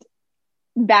trusts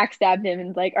backstabbed him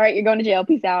and like, all right, you're going to jail.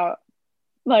 Peace out.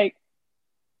 Like,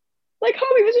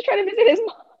 homie was just trying to visit his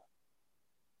mom.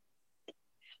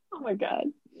 Oh my God.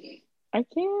 I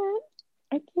can't.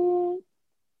 I can't.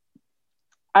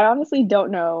 I honestly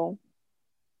don't know.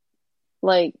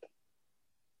 Like,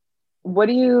 what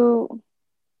do you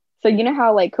so you know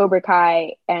how like Cobra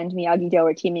Kai and Miyagi-Do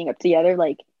are teaming up together?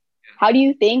 Like, how do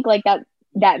you think like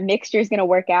that mixture is gonna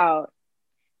work out?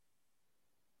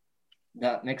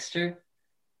 That mixture.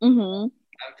 Mm-hmm.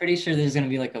 I'm pretty sure there's gonna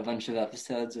be like a bunch of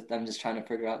episodes with them just trying to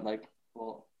figure out like,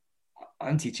 well,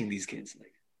 I'm teaching these kids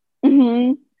like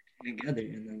Mm-hmm. together,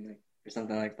 and then like or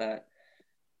something like that.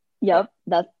 But, Yep.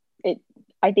 That's it.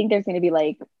 I think there's gonna be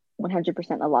like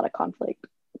 100% a lot of conflict.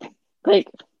 Like,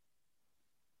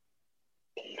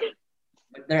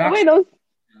 but they're the way actually those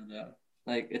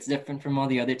like it's different from all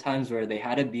the other times where they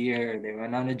had a beer, or they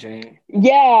went on a drink.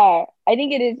 yeah, I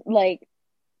think it is like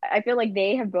I feel like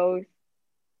they have both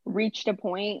reached a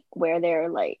point where they're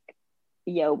like,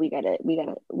 yo,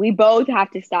 we both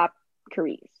have to stop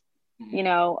Carice,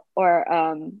 Mhm.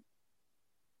 or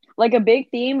like a big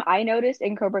theme I noticed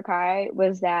in Cobra Kai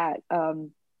was that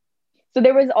so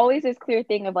there was always this clear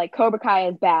thing of like Cobra Kai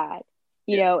is bad,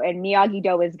 Yeah, and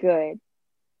Miyagi-Do is good.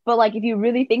 But like if you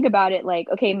really think about it, like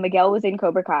okay, Miguel was in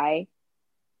Cobra Kai.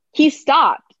 He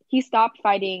stopped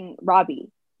fighting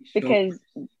Robbie he showed. because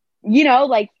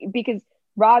like because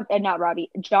not Robbie,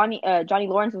 Johnny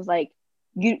Lawrence was like,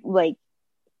 you like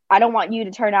I don't want you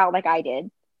to turn out like I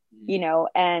did, Mhm.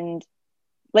 and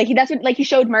like that's what like he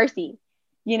showed mercy,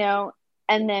 you know,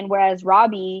 and then whereas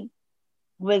Robbie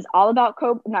was all about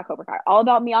not Cobra Kai, all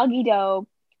about Miyagi Do,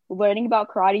 learning about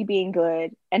karate being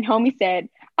good, and homie said,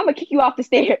 "I'm gonna kick you off the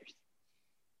stairs."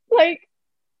 Like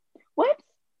what?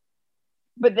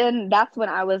 But then that's when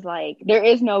I was like, there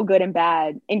is no good and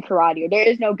bad in karate, or there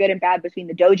is no good and bad between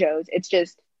the dojos. It's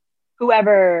just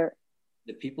whoever,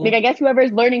 The like, I people. guess whoever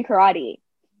is learning karate,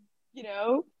 you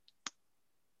know?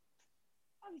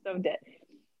 I'm so dead.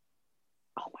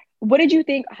 Oh my, what did you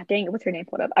think? Oh, dang it, what's her name?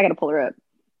 Hold up. I gotta pull her up.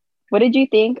 What did you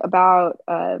think about,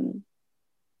 no,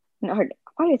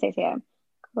 why did I say Sam?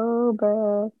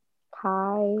 Cobra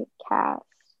Kai cast.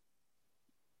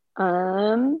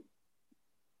 Um,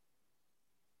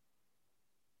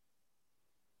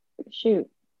 Shoot.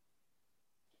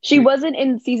 She Wait. wasn't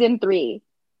in season 3.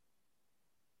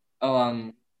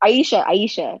 Oh,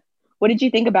 Aisha. What did you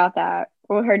think about that?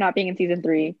 Or her not being in season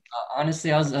 3?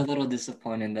 honestly, I was a little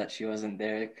disappointed that she wasn't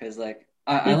there because like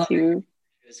I Me love her. too.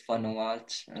 It was fun to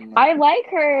watch, and like I like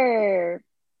her.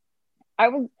 I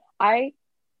was I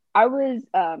I was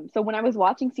so when I was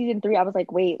watching season 3, I was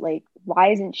like, wait, like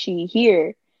why isn't she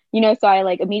here? So I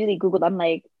like immediately Googled, I'm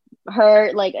like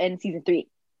her like in season 3.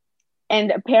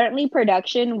 And apparently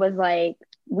production was like,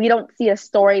 we don't see a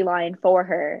storyline for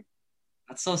her,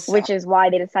 that's so sad. which is why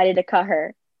they decided to cut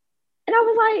her. And I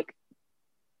was like,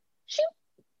 she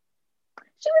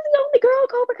she was the only girl in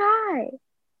Cobra Kai.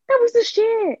 That was the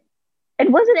shit.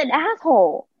 And wasn't an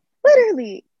asshole.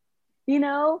 Literally, you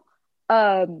know?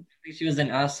 Um Think she was an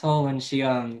asshole when she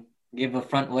gave a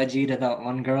front wedgie to that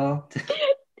one girl.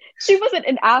 she wasn't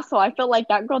an asshole. I felt like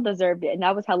that girl deserved it, and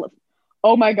that was hella.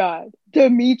 Oh my god,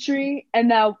 Dimitri, and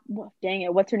now, dang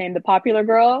it, what's her name? The popular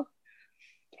girl.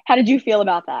 How did you feel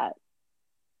about that?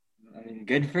 I mean,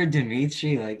 good for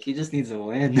Dimitri. Like he just needs a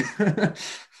win.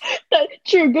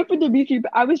 True, good for Dimitri,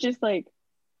 but I was like,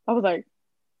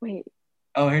 wait,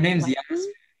 Oh, her name's what?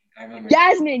 Yasmin. I remember.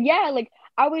 Yasmin, yeah, like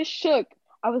I was shook.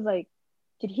 I was like,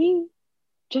 did he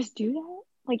just do that?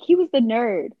 Like he was the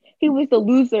nerd, he was the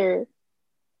loser,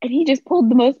 and he just pulled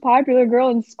the most popular girl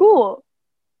in school.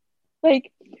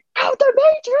 Like, out the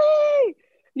Dimitri,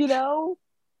 you know?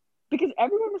 Because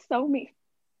everyone was so mean.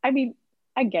 I mean,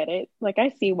 I get it. Like I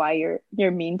see why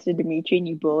you're mean to Dimitri and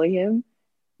you bully him,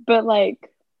 but like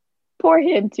poor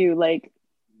him too. Like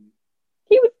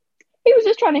he was he was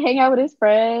just trying to hang out with his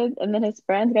friends, and then his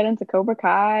friends got into Cobra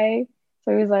Kai.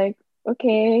 So he was like,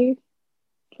 okay,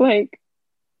 like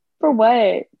for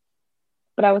what?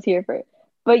 But I was here for it.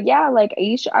 But yeah, like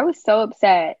Aisha, I was so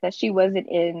upset that she wasn't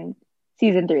in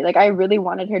season 3. Like I really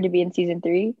wanted her to be in season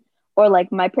 3. Or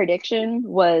like my prediction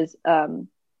was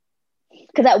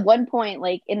because at one point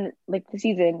like in like the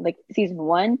season like season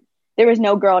 1 there was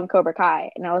no girl in Cobra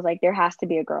Kai, and I was like there has to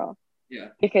be a girl Yeah.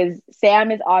 because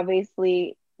Sam is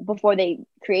obviously, before they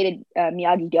created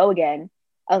Miyagi Do again,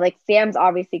 I was like Sam's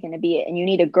obviously going to be it, and you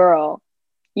need a girl,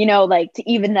 like to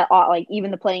even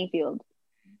the playing field.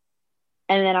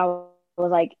 And then I was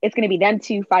like it's going to be them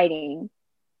two fighting,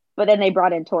 but then they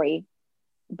brought in Tori.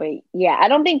 But yeah, I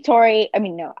don't think Tori. I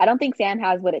mean, no, I don't think Sam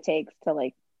has what it takes to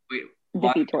like Wait,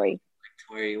 why defeat Tori.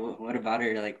 Tori? What about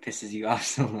her like pisses you off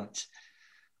so much?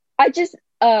 I just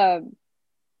I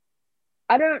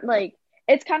don't like.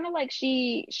 It's kind of like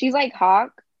she's like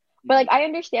Hawk, but like I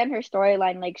understand her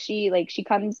storyline. Like she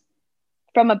comes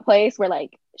from a place where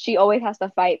like she always has to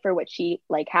fight for what she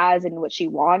like has and what she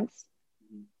wants.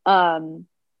 Um,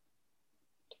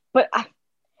 but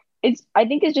I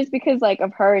think it's just because like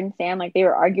of her and Sam, like they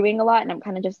were arguing a lot, and I'm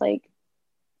kind of just like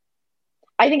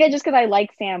I think it's just because I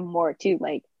like Sam more too,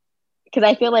 like because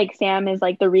I feel like Sam is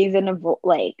like the reason of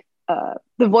like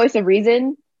the voice of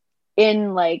reason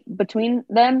in like between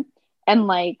them, and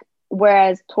like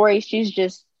whereas Tori, she's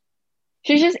just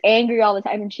angry all the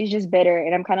time and she's just bitter,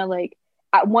 and I'm kind of like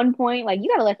at one point like you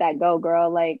gotta let that go,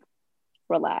 girl, like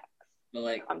relax, But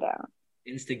like calm down.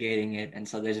 instigating it, and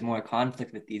so there's more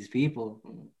conflict with these people.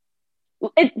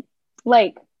 It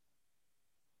like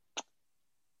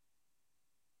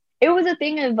it was a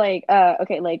thing of like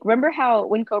okay, like remember how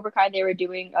when Cobra Kai they were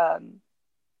doing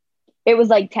it was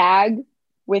like tag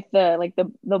with the like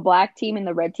the black team and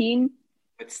the red team.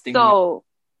 With Stingray, So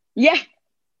yeah,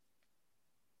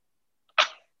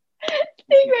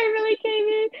 Stingray really came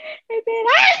in and said,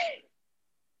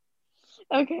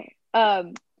 ah! Okay.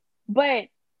 But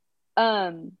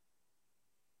um,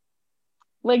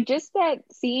 like just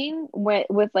that scene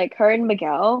with like her and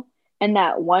Miguel and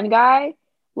that one guy,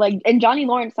 like, and Johnny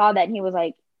Lawrence saw that and he was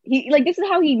like, he like this is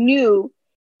how he knew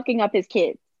fucking up his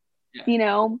kids, yeah. you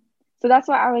know. So that's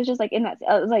why I was just like in that.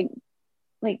 I was like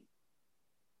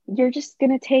you're just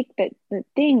gonna take the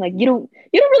thing, like you don't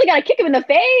really gotta kick him in the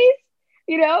face,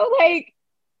 you know, like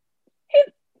he's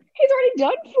he's already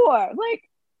done for. Like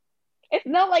it's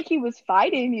not like he was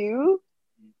fighting you,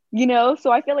 you know?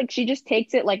 So I feel like she just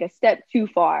takes it like a step too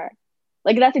far.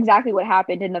 Like that's exactly what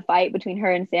happened in the fight between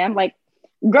her and Sam. Like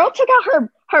girl took out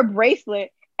her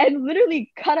bracelet and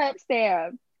literally cut up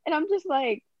Sam. And I'm just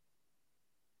like,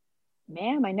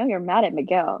 ma'am, I know you're mad at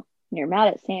Miguel and you're mad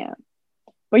at Sam,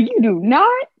 but you do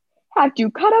not have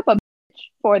to cut up a bitch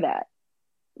for that.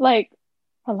 Like,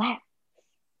 relax.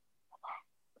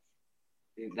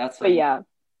 That's But what makes yeah.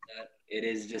 that it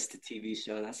is just a TV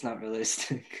show. That's not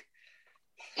realistic.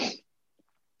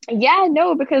 Yeah,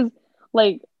 no, because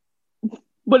like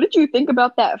what did you think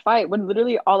about that fight when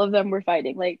literally all of them were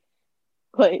fighting? Like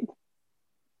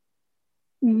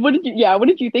what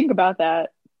did you think about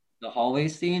that? The hallway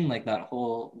scene, like that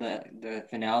whole the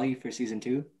finale for season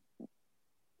two.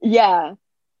 Yeah,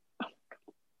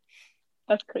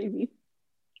 that's crazy.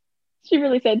 She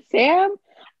really said, Sam,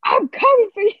 I'm coming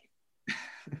for you.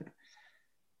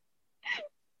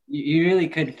 You really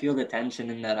could feel the tension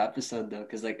in that episode though,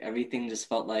 because like everything just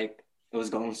felt like it was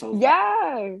going so fast.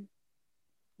 Yeah,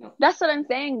 No. that's what I'm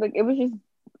saying. Like it was just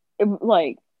it,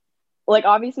 like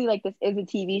obviously like this is a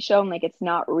TV show and like it's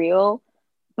not real,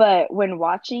 but when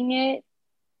watching it,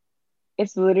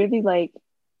 it's literally like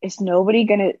it's nobody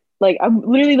gonna like I'm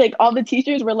literally like all the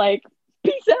teachers were like,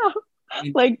 peace out. I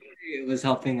mean, Like it was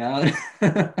helping out.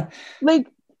 like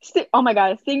oh my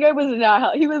god, Stinger was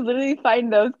not he was literally fighting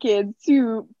those kids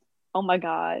too. Oh my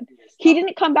god. He Stop.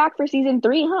 didn't come back for season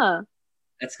 3, huh?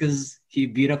 That's because he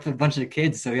beat up a bunch of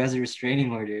kids, so he has a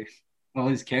restraining order. Well,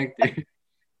 his character.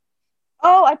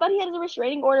 Oh, I thought he had a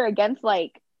restraining order against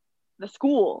like the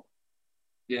school.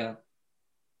 Yeah.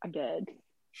 I'm dead.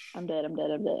 I'm dead. I'm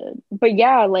dead. I'm dead. But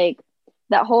yeah, like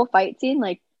that whole fight scene,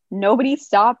 like nobody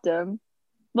stopped him.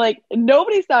 Like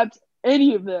nobody stopped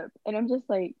any of them. And I'm just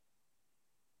like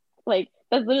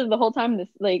that's literally the whole time this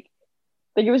like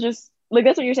it was just like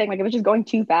that's what you're saying. Like it was just going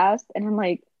too fast. And I'm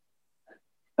like,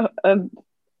 uh, um,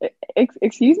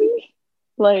 excuse me?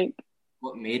 Like,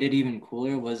 What made it even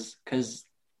cooler was because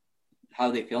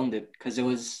how they filmed it. Because there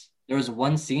was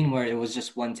one scene where it was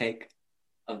just one take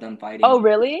of them oh fighting.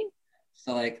 really?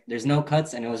 So like there's no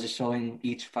cuts and it was just showing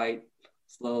each fight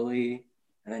slowly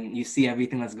and then you see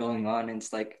everything that's going on and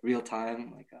it's like real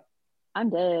time. Like I'm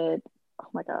dead. Oh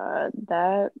my God.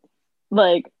 That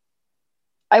like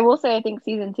I will say I think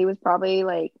season 2 is probably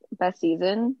like best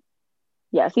season.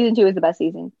 Yeah, season 2 is the best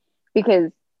season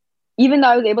because even though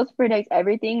I was able to predict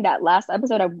everything, that last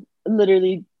episode I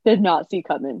literally did not see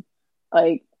coming.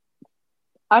 Like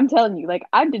I'm telling you, like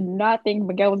I did not think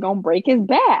Miguel was gonna break his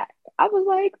back. I was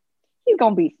like, he's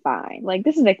gonna be fine. Like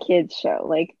this is a kids show.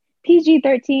 Like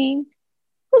PG-13,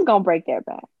 who's gonna break their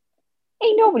back?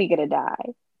 Ain't nobody gonna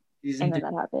die. season And then three,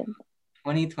 that happened.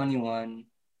 2021,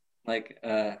 like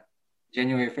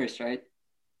January 1st, right?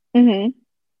 Hmm.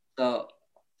 So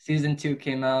season two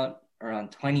came out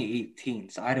around 2018.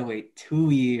 So I had to wait 2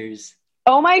 years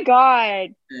Oh my God.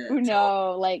 To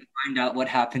No, like find out what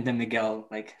happened to Miguel.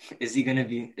 Like, is there gonna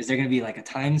be like a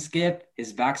time skip?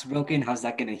 His back's broken. How's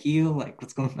that gonna heal? Like,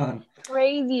 what's going on?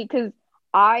 crazy because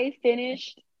I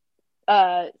finished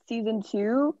season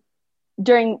 2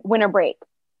 during winter break.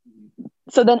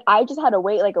 So then I just had to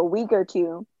wait like a week or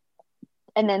two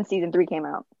and then season 3 came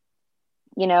out,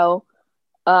 you know?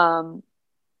 Um,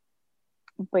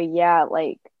 but yeah,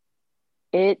 like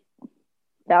it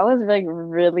that was like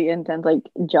really intense. Like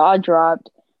jaw dropped,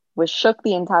 was shook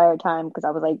the entire time because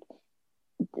I was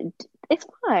like, it's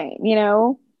fine, you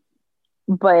know?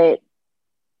 But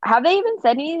have they even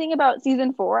said anything about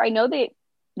season 4? I know they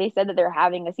said that they're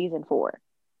having a season 4,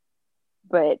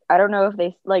 but I don't know if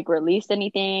they like released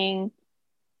anything.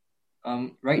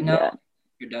 Right now, Yeah.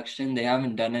 production, they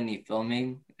haven't done any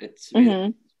filming. It's really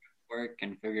Mm-hmm. work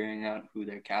and figuring out who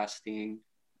they're casting,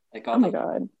 like Oh all my the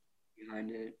God.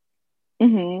 behind it.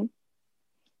 Mm-hmm.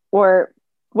 Or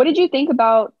what did you think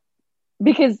about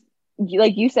because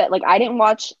like you said, like I didn't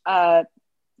watch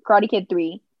Karate Kid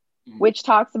 3, Mhm. which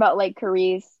talks about like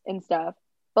careers and stuff.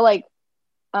 But like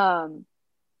um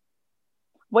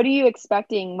what are you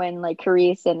expecting when like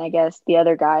Carice and I guess the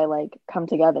other guy like come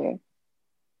together?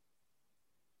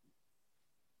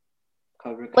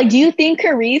 Cobra Like, Kai. do you think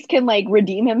Carice can like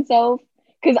redeem himself?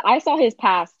 Because I saw his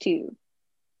past too.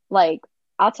 Like,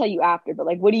 I'll tell you after, but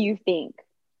like, what do you think?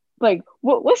 Like,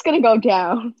 what's gonna go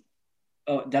down?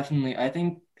 Oh, definitely. I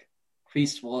think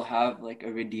Priest will have like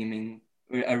a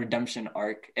redemption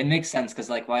arc. It makes sense because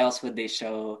like why else would they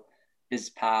show his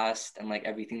past and like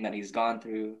everything that he's gone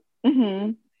through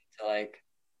Mm-hmm. to like,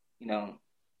 you know,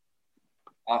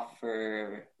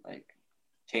 offer like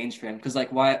change for him? Because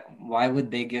like why would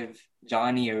they give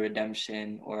Johnny a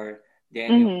redemption or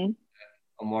Daniel Mm-hmm.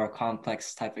 a more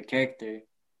complex type of character?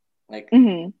 Like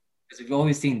Mm-hmm. because we've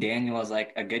always seen Daniel as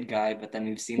like a good guy, but then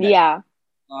we've seen that Yeah.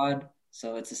 God.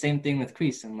 So it's the same thing with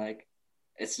Kreese, and like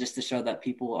it's just to show that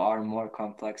people are more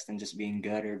complex than just being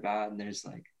good or bad. There's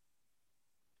like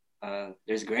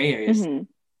there's gray areas. Mm-hmm.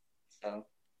 So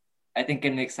I think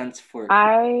it makes sense for Kreese.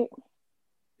 I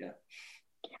Yeah.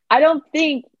 I don't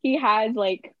think he has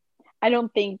like I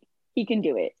don't think he can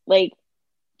do it. Like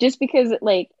just because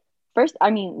like first,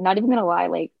 I mean, not even gonna lie,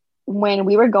 like when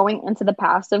we were going into the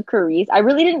past of Carice, I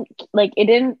really didn't like it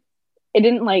didn't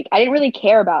like I didn't really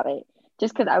care about it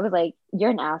just because I was like,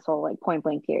 you're an asshole, like point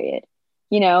blank period.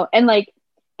 And like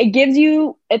it gives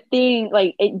you a thing,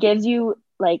 like it gives you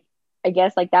like I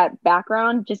guess like that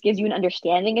background just gives you an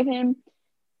understanding of him.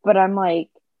 But I'm like,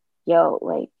 yo,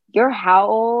 like you're how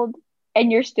old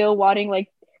and you're still wanting like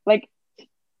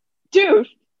dude,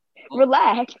 Well,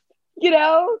 relax, you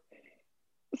know?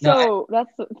 no, So that's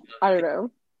I don't because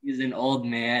know. he's an old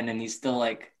man and he's still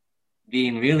like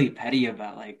being really petty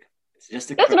about like it's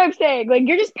just a That's crook. what I'm saying. Like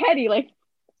you're just petty. Like,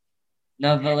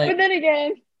 No, but but like then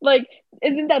again, like,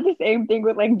 isn't that the same thing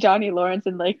with like Johnny Lawrence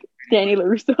and like Danny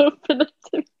LaRusso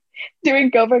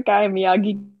doing Cobra Kai and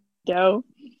Miyagi Do?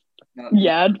 no,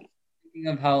 Yeah. thinking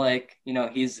of how like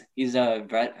he's a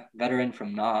veteran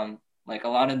from Nam. Like a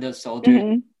lot of those soldiers Hmm.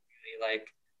 really like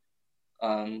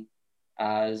um,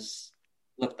 as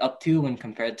looked up to when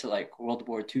compared to like World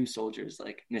War II soldiers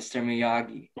like Mr.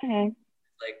 Miyagi. Hmm.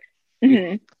 Like we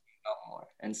Hmm. felt more.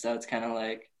 And so it's kind of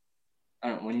like I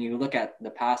don't know, when you look at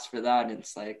the past for that,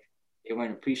 it's like they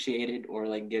weren't appreciated or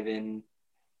like given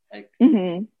like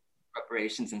Hmm.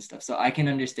 reparations and stuff. So I can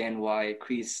understand why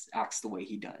Kreese acts the way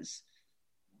he does.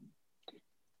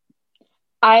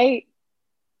 I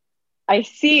I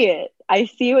see it. I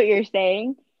see what you're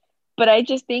saying, but I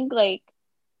just think like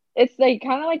it's like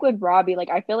kind of like with Robbie. Like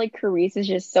I feel like Carice is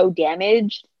just so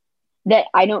damaged that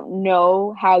I don't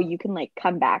know how you can like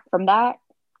come back from that.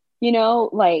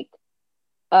 Like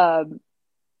um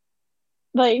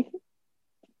like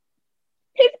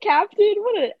his captain,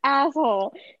 what an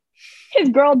asshole. His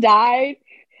girl died,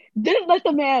 didn't let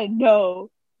the man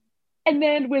know. And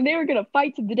then when they were gonna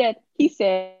fight to the death, he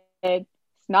said,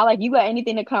 it's not like you got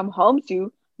anything to come home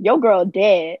to. Your girl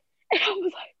dead. And I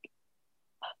was like,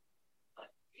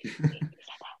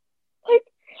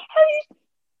 how do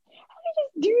you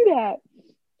just do that?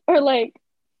 Or like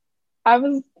I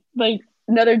was like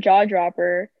another jaw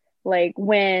dropper, like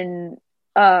when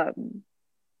I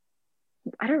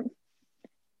don't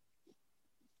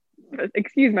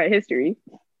excuse my history,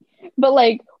 but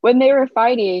like when they were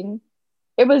fighting,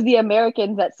 it was the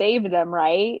Americans that saved them,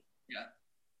 right? Yeah.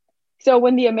 So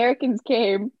when the Americans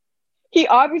came, he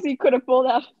obviously could have pulled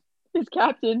out his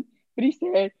captain, but he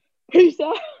said, peace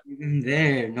out, Even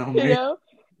there, no you mercy. know?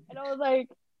 And I was like,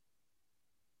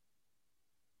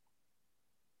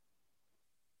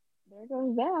 there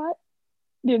goes that,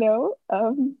 you know?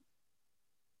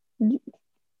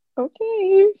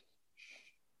 Okay.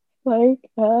 Like,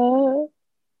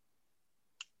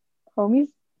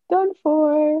 homie's done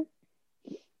for.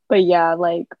 But yeah,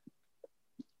 like,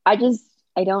 I just,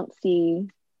 I don't see,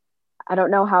 I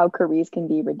don't know how Carice can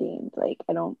be redeemed. Like,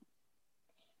 I don't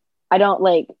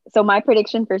like, so my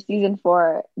prediction for season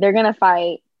four, they're gonna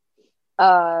fight,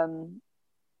 um,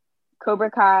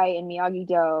 Cobra Kai and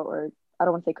Miyagi-Do, or I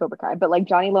don't want to say Cobra Kai, but like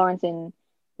Johnny Lawrence and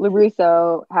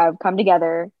LaRusso have come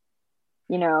together.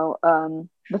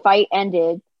 The fight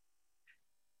ended.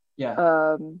 Yeah.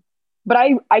 Um, but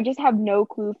I just have no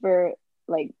clue for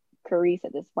like Carice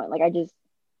at this point. Like I just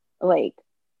like,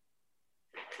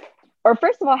 or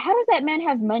first of all, how does that man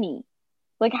have money?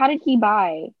 Like, how did he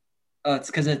buy? Oh, it's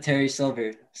because of Terry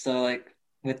Silver. So like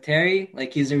with Terry,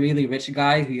 like he's a really rich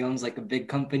guy who owns like a big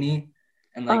company,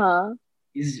 and like Uh-huh.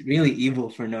 he's really evil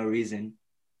for no reason.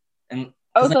 And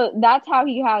Oh, because like so that's how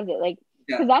he has it. Like,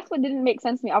 yeah, because that's what didn't make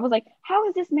sense to me. I was like, how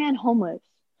is this man homeless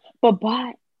but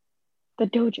bought the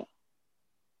dojo?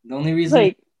 the only reason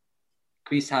Like,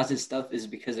 Kreese has his stuff is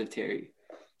because of Terry.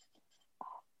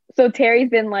 so Terry's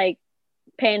been like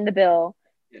paying the bill.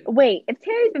 Yeah. Wait, if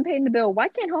Terry's been paying the bill, why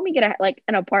can't homie get like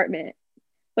an apartment?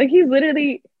 Like he's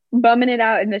literally bumming it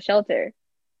out in the shelter.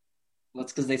 Well,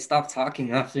 it's because they stopped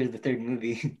talking after the third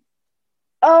movie.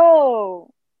 Oh,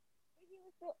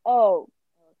 oh,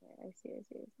 okay, I see.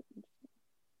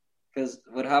 Because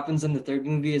what happens in the third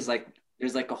movie is like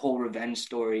there's like a whole revenge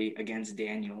story against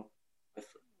Daniel. With,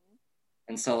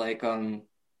 and so like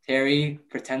Terry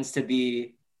pretends to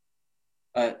be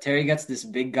Terry gets this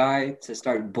big guy to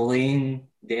start bullying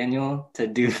Daniel to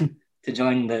do to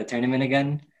join the tournament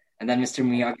again. And then Mr.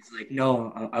 Miyagi's like,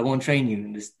 no, I won't train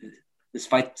you. This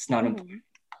fight's not important.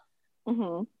 Mm-hmm.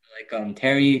 Mm-hmm. Like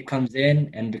Terry comes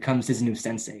in and becomes his new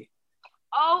sensei.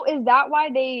 Oh, is that why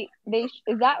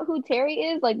is that who Terry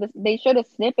is? Like this, they showed a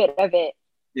snippet of it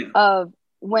Yeah. of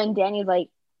when Danny's like,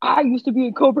 I used to be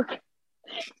in Cobra Kai.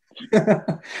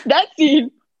 That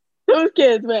scene, those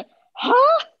kids went,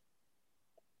 huh?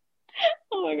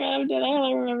 Oh my God, I'm dead. I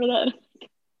don't remember that.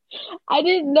 I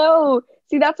didn't know.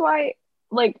 See, that's why,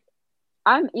 like,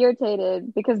 I'm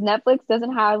irritated because Netflix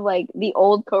doesn't have like the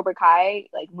old Cobra Kai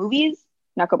like movies.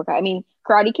 Not Cobra Kai, I mean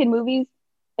Karate Kid movies.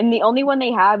 And the only one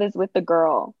they have is with the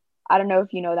girl. I don't know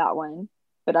if you know that one,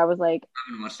 but I was like,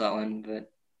 I haven't watched that one,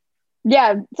 but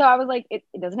yeah. So I was like, it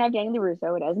doesn't have Danny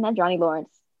LaRusso, it doesn't have Johnny Lawrence,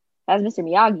 it has Mr.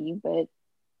 Miyagi, but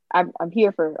I'm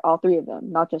here for all three of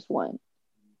them, not just one.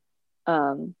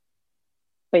 Um,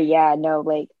 but yeah, no,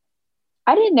 like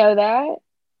I didn't know that.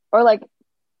 Or like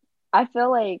I feel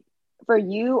like for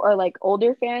you or like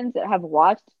older fans that have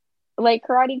watched like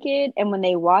Karate Kid and when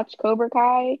they watch Cobra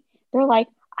Kai, they're like,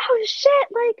 oh shit,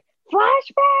 like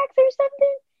flashbacks or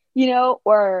something,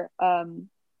 or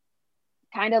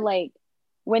kind of like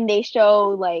when they show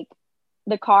like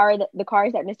the cars that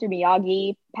Mr.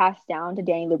 Miyagi passed down to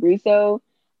Danny LaRusso,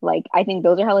 like I think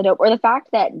those are hella dope. Or the fact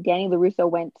that Danny LaRusso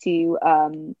went to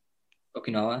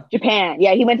Okinawa. Japan.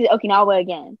 Yeah, he went to Okinawa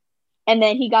again. And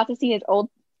then he got to see his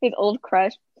old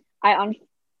crush. I I'm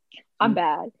Hmm.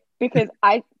 bad because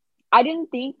I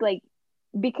didn't think like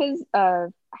because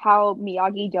of how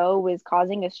Miyagi Do was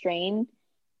causing a strain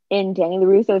in Danny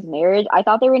LaRusso's marriage, I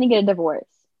thought they were gonna get a divorce.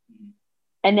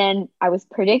 And then I was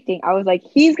predicting, I was like,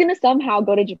 he's gonna somehow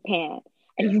go to Japan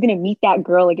and Yeah. he's gonna meet that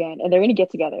girl again and they're gonna get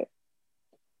together.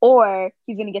 Or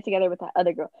he's gonna get together with that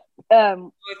other girl.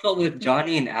 Um I felt with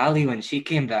Johnny and Ali when she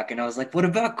came back, and I was like, "What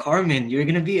about Carmen? You're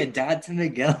gonna be a dad to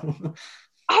Miguel."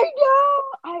 I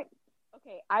know.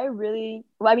 I really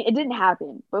well, I mean it didn't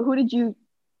happen, but who did you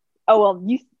oh well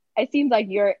you it seems like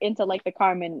you're into like the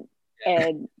Carmen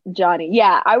and Johnny.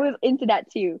 Yeah, I was into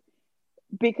that too.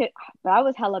 Because but I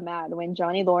was hella mad when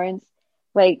Johnny Lawrence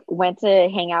like went to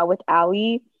hang out with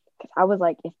Allie because I was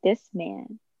like, if this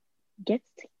man gets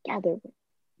together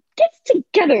gets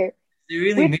together They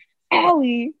really with made like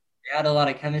Allie, they had a lot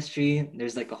of chemistry.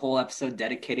 There's like a whole episode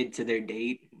dedicated to their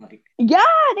date. Like, yeah,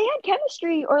 they had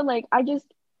chemistry. Or like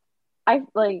I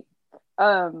like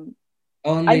um I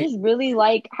only just really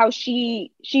like how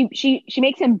she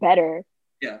makes him better.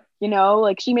 yeah,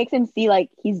 Like she makes him see like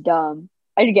he's dumb.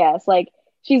 I guess like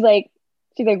she's like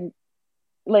she's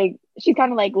like she's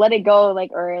kind of like let it go,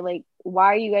 like, or like why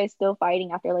are you guys still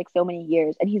fighting after like so many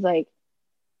years? And he's like,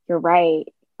 you're right,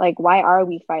 like why are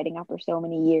we fighting after so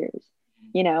many years?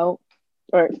 you know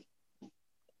or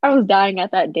I was dying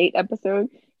at that date episode.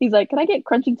 He's like, can I get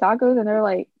crunchy tacos? And they're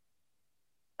like,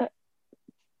 "Uh,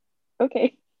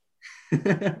 okay."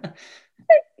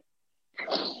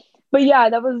 But yeah,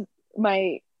 that was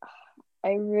my I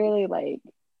really like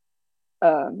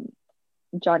um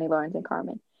Johnny Lawrence and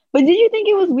Carmen. But did you think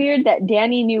it was weird that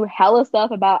Danny knew hella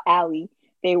stuff about Allie?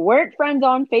 They weren't friends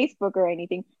on Facebook or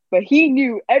anything, but he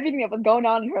knew everything that was going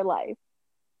on in her life,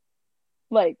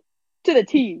 like to the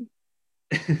T.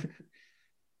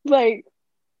 Like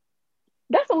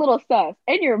that's a little sus.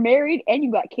 And you're married and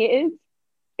you got kids.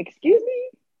 Excuse me?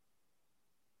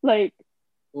 Like,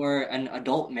 For an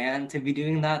adult man to be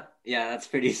doing that, yeah, that's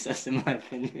pretty sus in my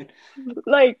opinion.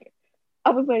 like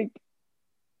I was like,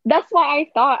 that's why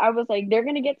I thought I was like, they're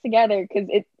gonna get together because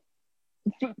it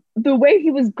the way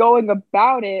he was going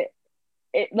about it,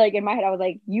 it like in my head, I was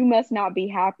like, you must not be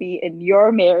happy in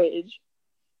your marriage.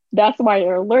 That's why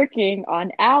you're lurking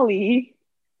on Allie.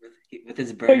 With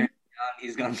his burner Like, down,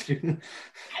 he's gone through.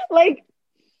 like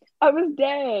I was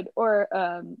dead. Or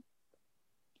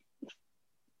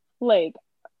like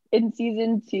in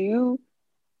season two,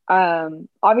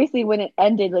 obviously when it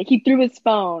ended, like he threw his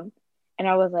phone, and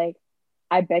I was like,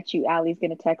 I bet you Allie's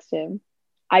gonna text him.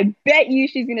 I bet you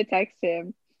she's gonna text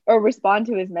him or respond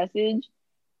to his message.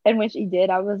 And when she did,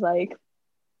 I was like,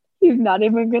 he's not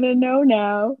even gonna know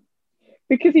now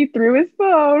because he threw his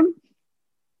phone.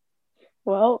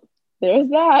 Well, there's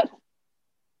that.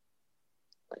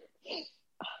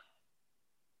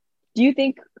 Do you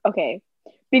think, okay,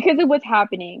 because of what's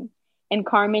happening and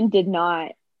Carmen did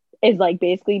not, is like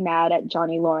basically mad at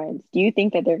Johnny Lawrence, do you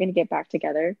think that they're gonna get back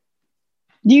together?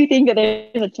 Do you think that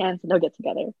there's a chance that they'll get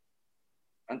together?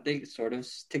 Aren't they sort of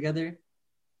together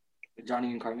with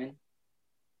Johnny and Carmen?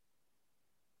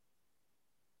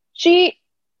 She,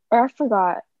 or I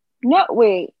forgot. No,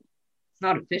 wait. It's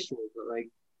not official, but like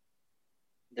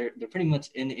they're pretty much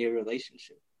in a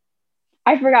relationship.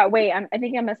 I forgot. Wait, I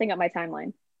think I'm messing up my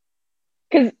timeline.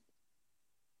 Because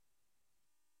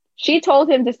she told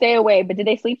him to stay away, but did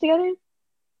they sleep together?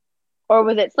 Or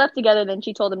was it slept together, then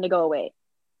she told him to go away?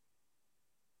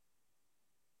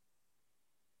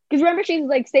 Because remember, she's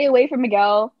like, stay away from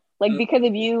Miguel, like Uh, because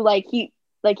of you, like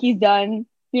he's done.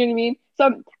 You know what I mean?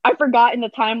 So I forgot in the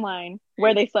timeline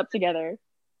where they slept together.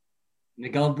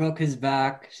 Miguel broke his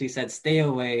back. She said, "Stay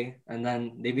away," and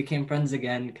then they became friends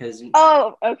again because like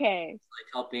Oh, okay,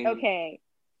 helping okay.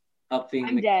 helping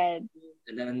I'm Miguel, dead.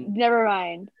 and then Never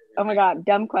mind. Oh my God,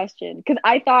 dumb question. Because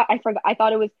I forgot. I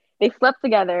thought it was they slept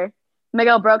together.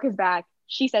 Miguel broke his back.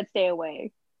 She said, stay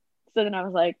away. So then I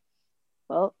was like,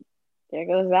 well, there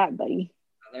goes that, buddy.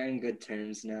 they're in good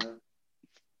terms now.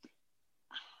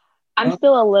 I'm Well,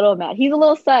 still a little mad. He's a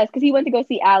little sus because he went to go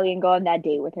see Allie and go on that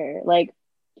date with her. Like,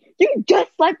 you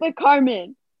just slept with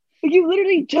Carmen. Like, you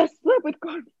literally just slept with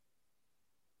Carmen.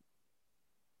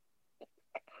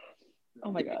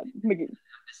 Oh my they God.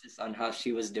 emphasis on how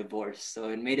she was divorced, so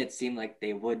it made it seem like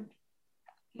they would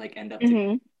like end up together.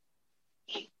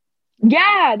 Mm-hmm.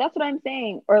 Yeah, that's what I'm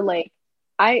saying. Or like,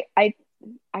 I I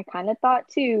I kind of thought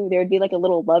too there would be like a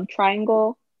little love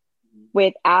triangle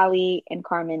with Allie and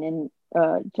Carmen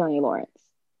and Johnny Lawrence.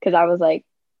 Because I was like,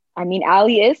 I mean,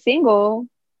 Allie is single,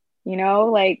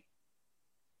 like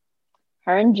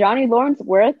her and Johnny Lawrence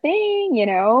were a thing.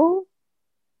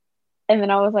 And then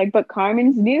I was like, but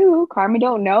Carmen's new. Carmen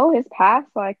don't know his past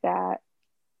like that.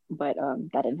 But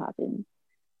that didn't happen.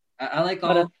 I like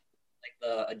But all like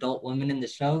the adult women in the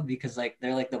show because like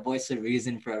they're like the voice of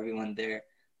reason for everyone there.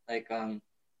 Like Danny,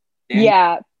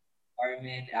 yeah,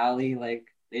 Carmen, Allie, like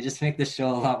they just make the show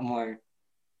a lot more.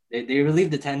 They relieve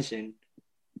the tension.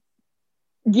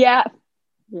 yeah,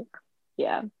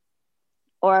 yeah.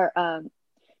 Or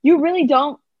you really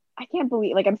don't. I can't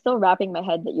believe like I'm still wrapping my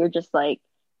head that you're just like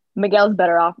Miguel's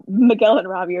better off. Miguel and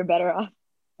Robbie are better off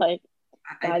like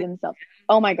I by think themselves.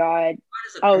 Oh my God. not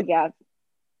as a Oh person, yeah.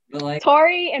 but like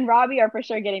Tori and Robbie are for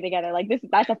sure getting together. Like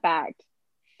that's a fact.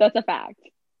 That's a fact.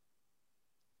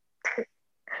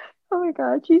 Oh my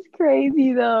God, she's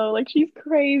crazy though. Like she's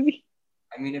crazy.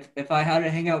 I mean, if I had to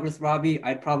hang out with Robbie,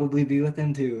 I'd probably be with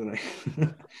him too.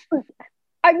 Like,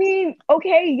 I mean,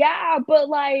 okay, yeah, but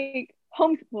like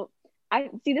home. Well, I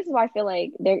see. This is why I feel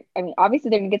like they're. I mean, obviously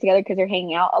they're gonna get together because they're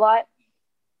hanging out a lot,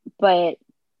 but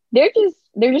they're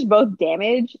just both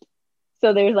damaged.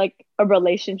 So there's like a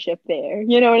relationship there.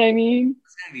 You know what I mean?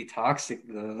 it's gonna be toxic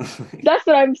though. That's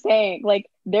what I'm saying. Like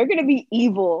they're gonna be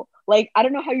evil. Like I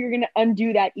don't know how you're gonna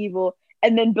undo that evil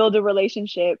and then build a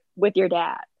relationship with your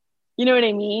dad. You know what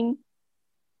I mean?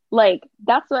 Like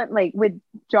that's what like with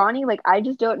Johnny. Like I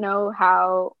just don't know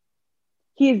how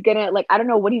he's gonna like I don't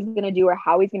know what he's gonna do or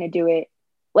how he's gonna do it.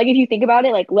 Like if you think about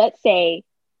it, like let's say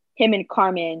him and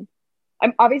Carmen,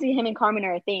 obviously him and Carmen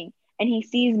are a thing, and he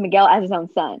sees Miguel as his own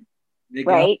son,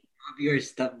 Miguel, right? Robbie are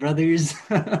stepbrothers.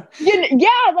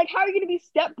 Yeah, like how are you gonna be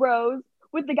step bros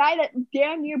with the guy that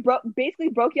damn near basically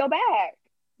broke your back?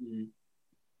 Mm.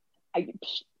 I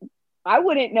I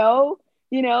wouldn't know.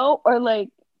 or like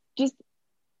just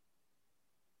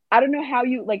I don't know how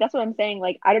you like that's what I'm saying.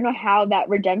 Like I don't know how that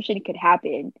redemption could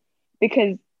happen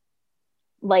because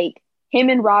like him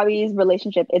and Robbie's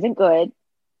relationship isn't good.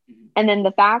 Mhm. And then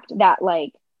the fact that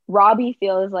like Robbie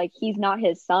feels like he's not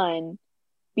his son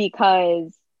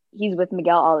because he's with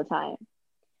Miguel all the time.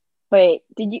 But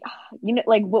did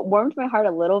like what warmed my heart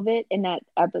a little bit in that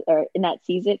episode or in that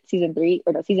season 3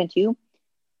 or no, season 2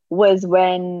 was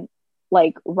when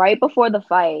like right before the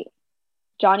fight,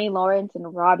 Johnny Lawrence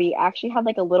and Robbie actually had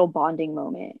like a little bonding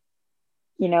moment.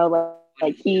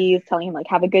 Like he's telling him like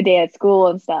have a good day at school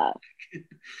and stuff.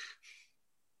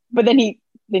 But then he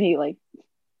like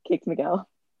kicks Miguel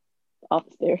off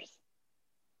the stairs.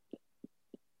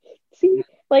 See,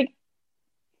 like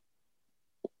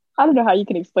I don't know how you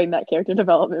can explain that character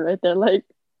development right there. Like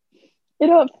it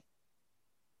don't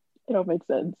it don't make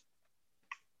sense.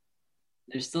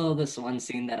 There's still this one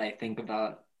scene that I think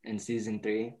about in season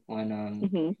 3 when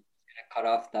Hmm. cut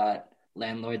off that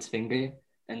landlord's finger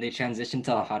and they transition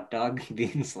to a hot dog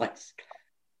being sliced.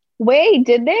 Wait,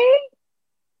 did they?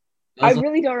 That I was,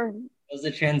 really don't. that was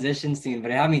a transition scene,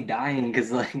 but it had me dying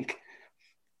because like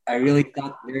I really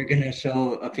thought they were gonna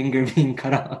show a finger being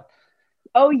cut off.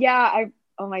 Oh yeah,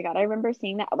 oh my God, I remember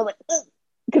seeing that. I was like,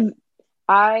 because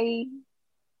I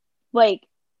like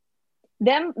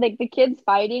them like the kids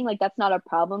fighting, like that's not a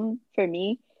problem for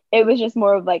me. It was just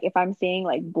more of like if I'm seeing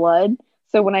like blood.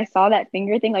 So when I saw that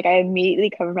finger thing, like I immediately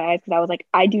covered my eyes because I was like,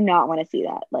 I do not want to see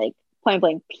that. Like point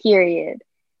blank, period.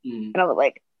 Mm. And I was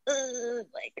like, ugh,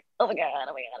 like, oh my God,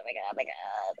 oh my God, oh my God, oh my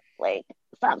God. Like,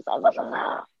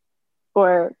 stop.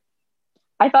 Or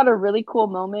I thought a really cool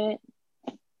moment,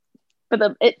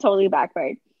 but it totally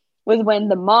backfired, was when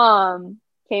the mom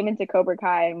came into Cobra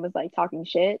Kai and was like talking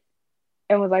shit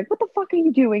and was like, what the fuck are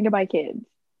you doing to my kids?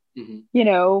 Hmm. You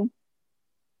know?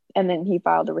 And then he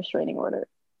filed a restraining order.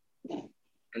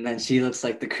 And then she looks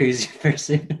like the crazy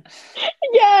person.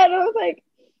 Yeah, and I was like,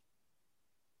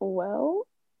 well,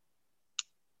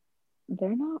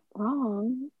 they're not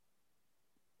wrong,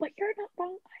 but you're not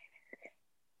wrong.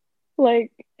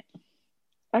 Like,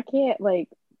 I can't, like,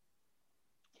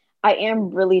 I am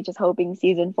really just hoping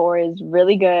season 4 is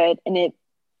really good and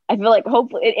I feel like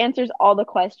hopefully it answers all the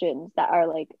questions that are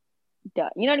like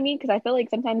done. You know what I mean? Because I feel like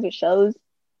sometimes with shows,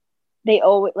 they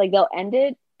always like they'll end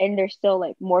it and there's still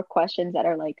like more questions that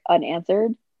are like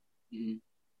unanswered. Mhm.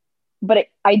 But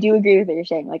I do agree with what you're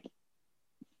saying. Like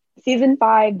season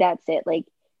 5, that's it. Like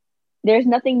there's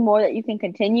nothing more that you can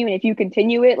continue, and if you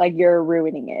continue it, like you're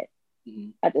ruining it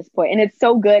Mhm. at this point. And it's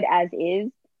so good as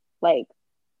is. Like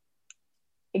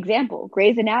example,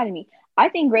 Grey's Anatomy. I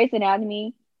think Grey's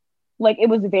Anatomy, like it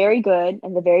was very good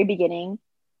in the very beginning,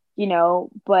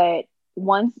 but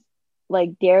once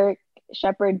like Derek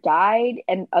Shepherd died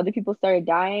and other people started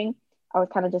dying, I was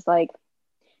kind of just like,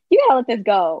 you gotta let this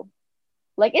go.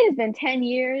 Like it has been 10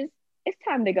 years. It's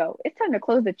time to go. It's time to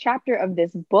close the chapter of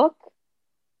this book,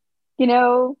 you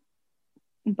know?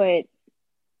 But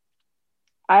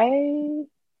I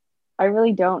I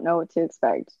really don't know what to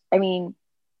expect. I mean,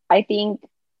 I think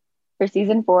for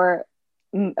season 4,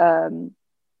 Danny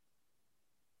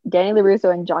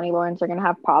LaRusso and Johnny Lawrence are gonna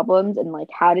have problems in like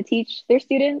how to teach their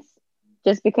students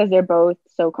just because they're both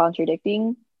so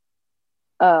contradicting.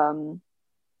 Um,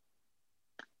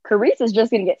 Carice is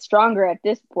just gonna get stronger at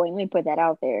this point. Let me put that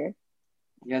out there.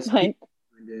 Yes, Like,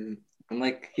 people. And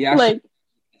like he actually like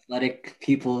athletic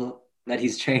people that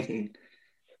he's training.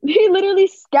 he literally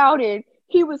scouted.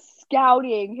 He was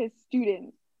scouting his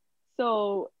students.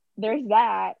 So there's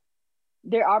that.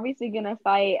 They're obviously gonna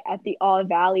fight at the All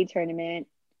Valley tournament,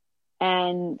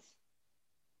 and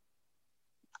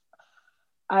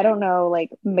I don't know, like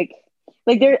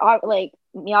they're like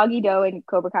Miyagi Do and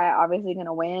Cobra Kai are obviously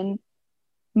gonna win.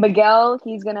 Miguel,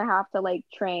 he's gonna have to like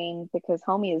train because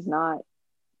homie is not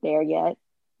there yet.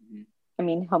 Mhm. I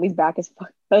mean, homie's back is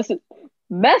fuck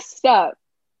messed up.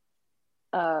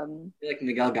 Um, I feel like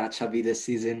Miguel got chubby this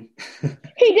season.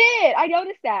 he did. I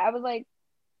noticed that. I was like,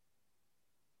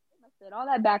 all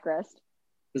that back rest.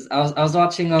 'Cause I was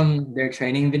watching their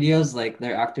training videos, like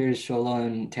their actors Sholo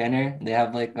and Tanner. They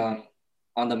have like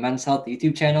on the Men's Health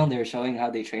YouTube channel, they were showing how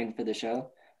they train for the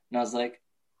show. And I was like,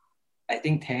 I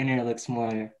think Tanner looks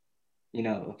more,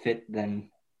 fit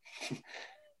than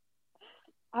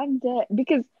I'm dead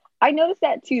because I noticed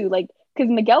that too. Like, because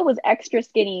Miguel was extra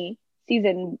skinny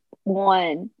season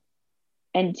 1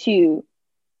 and 2,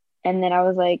 and then I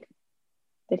was like,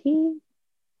 did he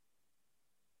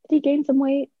did he gain some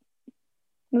weight?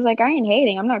 I was like, I ain't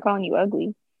hating. I'm not calling you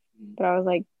ugly, but I was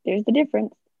like, there's the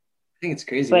difference. I think it's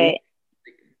crazy. But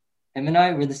Him and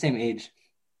I, we're the same age.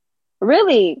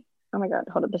 really, Oh my God,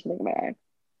 hold up, there's something in my eye.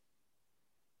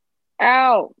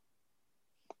 Ow.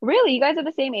 Really? You guys are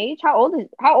the same age? How old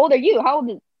are you? How old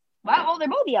are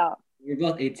both of y'all? We're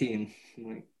both 18.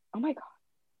 Oh my God.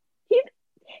 He's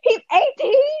he's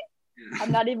 18? I'm Yeah.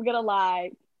 not even gonna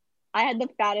lie. I had the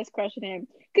fattest crush on him.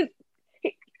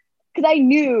 Cause I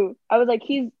knew I was like,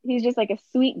 he's just like a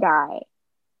sweet guy,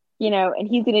 and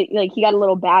he's gonna like he got a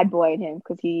little bad boy in him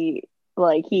because he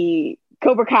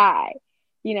Cobra Kai,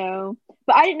 you know.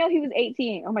 But I didn't know he was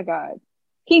 18. Oh my God.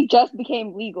 He just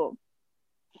became legal.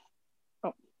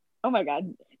 Oh, oh my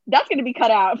God. That's gonna be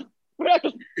cut out.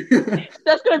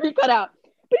 That's gonna be cut out.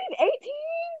 But he's 18?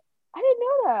 I didn't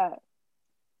know that.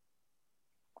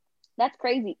 That's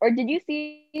crazy. Or did you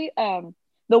see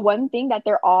the one thing that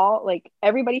they're all like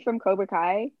everybody from Cobra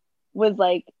Kai was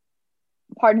like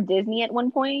part of Disney at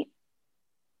one point?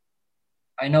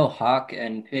 I know Hawk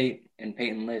and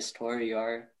Peyton List, Tori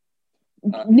are.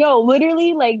 Uh, No,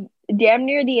 literally like damn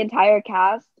near the entire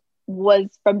cast was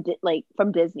from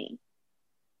Disney.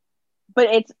 But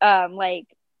it's like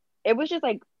it was just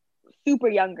like super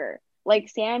younger. Like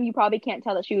Sam, you probably can't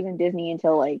tell that she was in Disney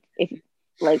until like if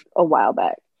like a while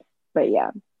back. But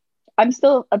yeah. I'm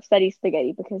still upsetty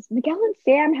spaghetti because Miguel and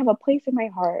Sam have a place in my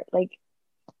heart. Like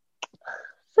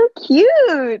so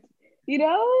cute, you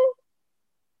know?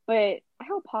 But I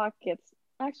hope Hawk gets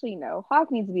actually no.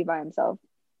 Hawk needs to be by himself.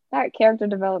 That character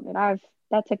development, I've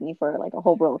that took me for like a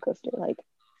whole roller coaster. Like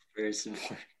very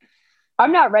similar.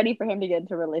 I'm not ready for him to get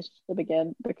into a relationship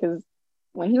again because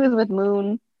when he was with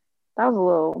Moon, that was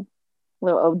a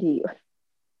little OD.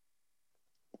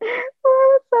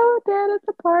 Oh, so dead at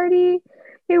the party.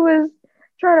 He was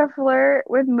trying to flirt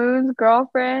with Moon's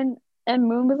girlfriend, and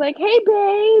Moon was like, "Hey,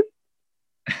 babe,"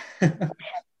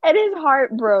 and his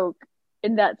heart broke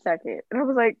in that second. And I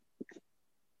was like,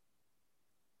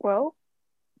 "Well,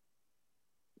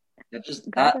 That just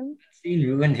got that him." scene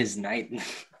ruined his night.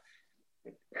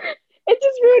 It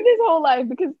just ruined his whole life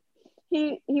because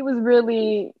he was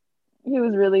really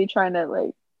trying to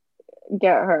like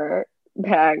get her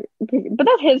back, but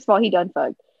that's his fault. He done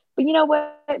fucked. But you know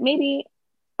what? Maybe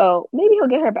he'll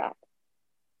get her back.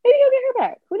 Maybe he'll get her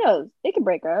back. Who knows? They can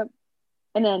break up.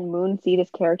 And then Moon see this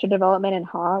character development in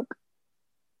Hawk.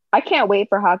 I can't wait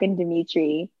for Hawk and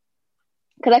Dimitri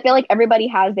because I feel like everybody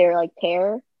has their like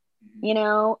pair, you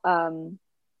know.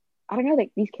 I don't know,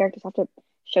 like these characters have to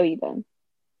show you them.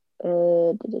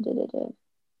 Da, da, da, da.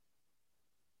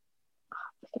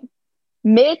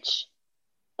 Mitch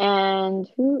and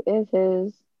who is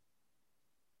his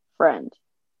friend?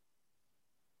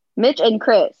 Mitch and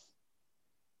Chris.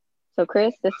 So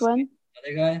Chris, this one.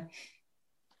 Other guy,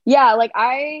 Yeah,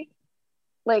 I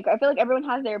feel like everyone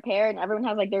has their pair and everyone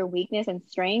has like their weakness and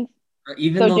strength. or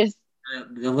even So though just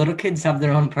the little kids have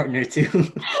their own partner too. the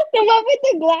one with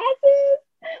the glasses.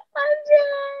 I'm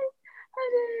dead.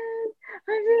 I'm dead.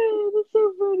 I'm dead. It's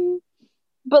so funny.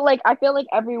 But like, I feel like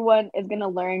everyone is gonna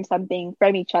learn something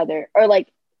from each other, or like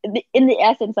in the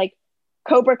essence, like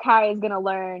Cobra Kai is gonna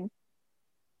learn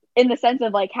in the sense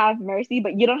of like have mercy,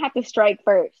 but you don't have to strike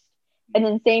first. And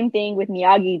then same thing with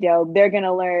Miyagi Do, they're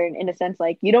gonna learn in a sense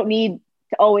like you don't need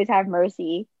to always have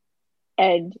mercy,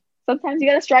 and sometimes you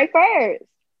gotta strike first.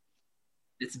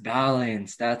 It's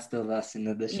balance. That's the lesson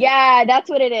of the show. Yeah, that's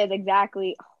what it is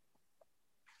exactly.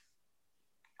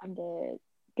 I'm dead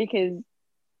because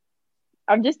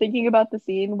I'm just thinking about the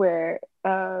scene where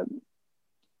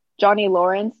Johnny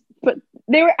Lawrence, but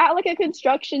they were at like a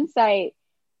construction site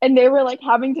and they were like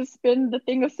having to spin the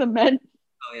thing of cement.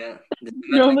 Oh yeah, the cement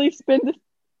thing. Normally spin the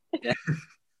Yeah,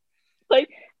 like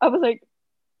I was like,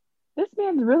 this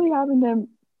man's really having them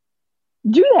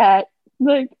do that.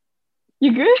 Like,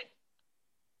 you good?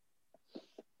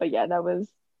 But yeah, that was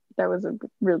a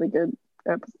really good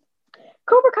episode.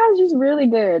 Cobra Kai is just really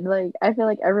good. Like I feel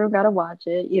like everyone gotta watch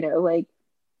it. Like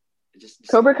just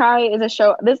Cobra Kai is a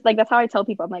show. That's how I tell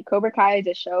people. I'm like Cobra Kai is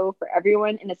a show for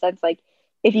everyone in a sense. Like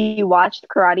if you watched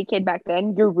Karate Kid back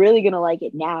then, you're really gonna like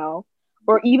it now.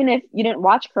 Or even if you didn't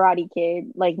watch Karate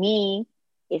Kid, like me,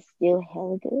 it's still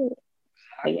hella good.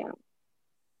 But yeah,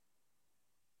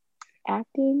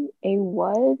 acting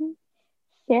A1,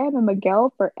 Sam and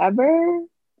Miguel forever.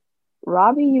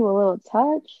 Robbie, you a little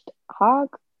touched.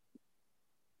 Hawk,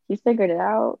 you figured it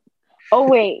out. Oh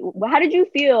wait, how did you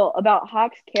feel about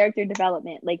Hawk's character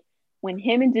development? Like when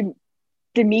him and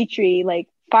Dimitri like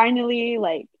finally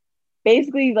like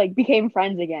basically like became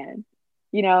friends again.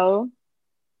 You know?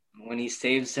 when he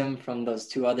saves him from those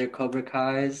two other Cobra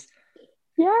Kais.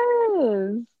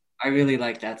 Yes. I really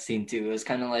like that scene too. It was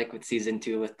kind of like with season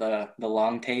two with the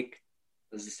long take.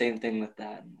 It was the same thing with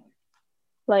that.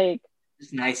 Like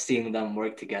It's nice seeing them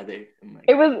work together. I'm like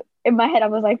It was in my head, I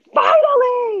was like,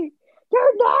 finally,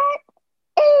 you're not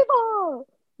evil,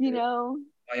 you they're know?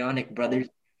 Bionic Brothers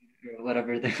or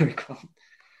whatever they were called.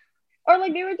 Or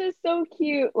like they were just so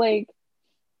cute. Like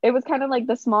it was kind of like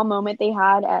the small moment they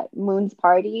had at Moon's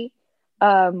party,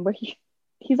 where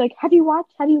he's like, have you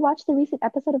watched the recent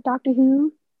episode of Doctor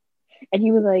Who? And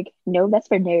he was like, no, that's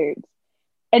for nerds.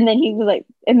 And then he was like,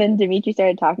 and then Dimitri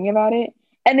started talking about it.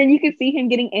 And then you could see him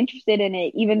getting interested in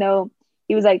it, even though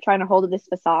he was like trying to hold this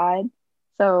facade.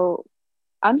 So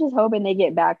I'm just hoping they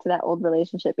get back to that old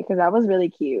relationship because that was really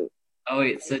cute. Oh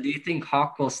wait, so do you think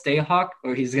Hawk will stay Hawk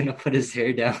or he's gonna put his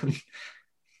hair down?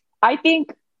 I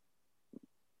think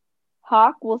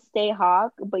Hawk will stay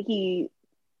Hawk, but he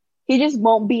just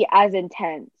won't be as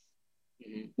intense,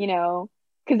 Mhm. you know?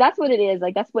 Because that's what it is.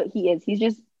 Like that's what he is. He's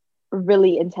just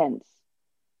really intense.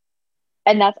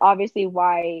 And that's obviously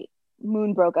why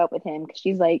Moon broke up with him because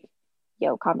she's like,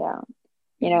 yo, calm down,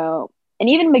 you Mhm. know? And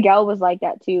even Miguel was like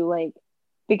that too, like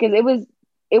because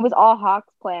it was all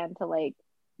Hawk's plan to like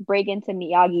break into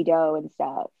Miyagi-Do and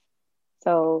stuff.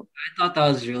 So I thought that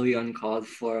was really uncalled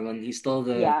for when he stole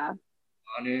the yeah,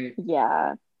 honor.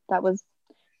 yeah, that was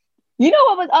you know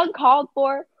what was uncalled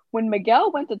for when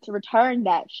Miguel went to return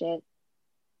that shit.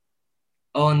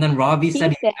 Oh, and then Robbie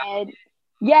said He he, said,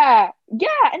 yeah,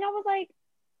 yeah, and I was like,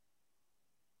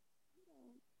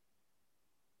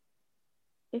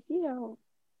 if you don't,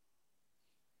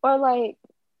 or like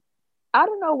I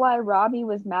don't know why Robbie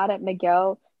was mad at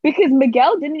Miguel because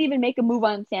Miguel didn't even make a move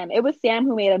on Sam. It was Sam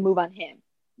who made a move on him,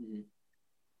 Mhm.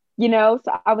 you know?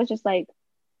 So I was just like,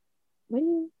 what are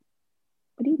you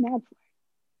mad for?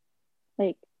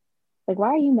 Like, like why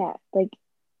are you mad? Like,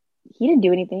 he didn't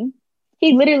do anything.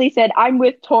 He literally said, I'm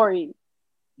with Tori.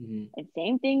 Mhm. And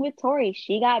same thing with Tori.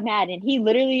 She got mad and he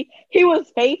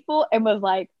was faithful and was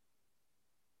like,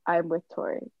 I'm with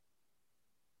Tori.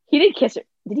 He didn't kiss her.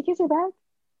 Did he kiss her back?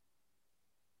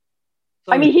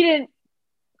 I Sort mean, of. he didn't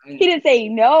I he mean, didn't say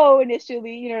no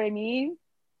initially, you know what I mean?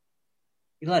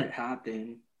 he let it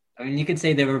happen. I mean, you could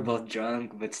say they were both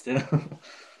drunk, but still.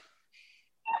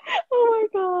 Oh my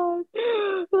god.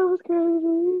 That was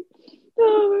crazy.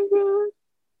 Oh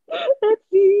my god. That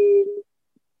scene.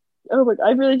 Oh my god.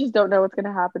 I really just don't know what's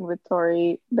gonna happen with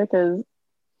Tori because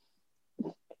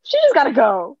she just gotta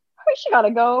go. She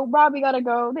gotta go. Robbie gotta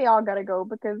go. They all gotta go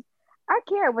because I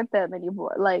can't with them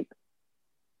anymore. Like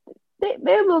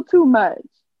they're a little too much.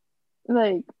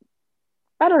 Like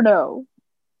I don't know.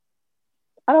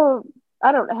 I don't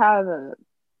I don't have a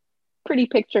pretty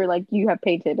picture like you have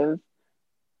painted of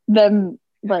them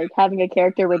like having a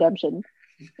character redemption.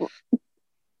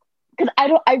 Because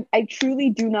I truly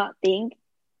do not think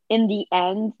in the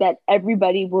end that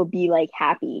everybody will be like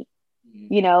happy. Mhm.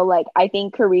 You know, like I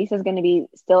think Carice is gonna be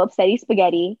still upsetty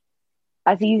spaghetti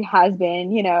as he has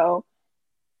been, you know,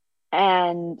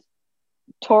 and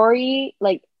Tori,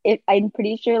 like I'm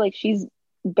pretty sure like she's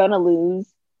gonna lose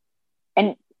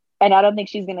and I don't think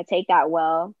she's gonna take that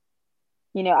well.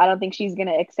 You know, I don't think she's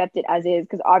gonna accept it as is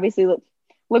because obviously look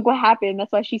what happened.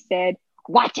 That's why she said,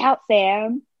 "Watch out,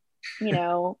 Sam." You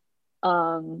know,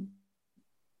 um,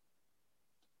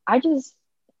 I just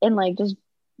and like just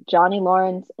Johnny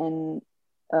Lawrence and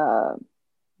uh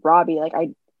Robbie, like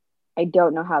I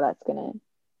don't know how that's gonna.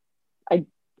 I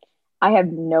I have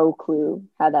no clue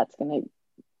how that's gonna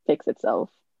fix itself.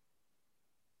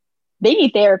 They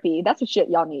need therapy. That's what shit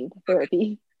y'all need.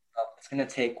 Therapy. It's gonna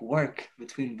take work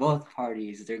between both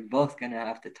parties. They're both gonna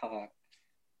have to talk.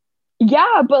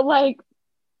 Yeah, but like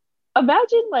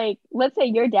imagine like let's say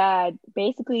your dad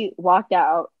basically walked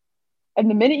out and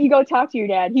the minute you go talk to your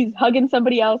dad, he's hugging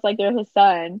somebody else like they're his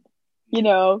son. You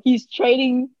know, he's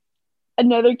training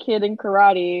another kid in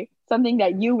karate, something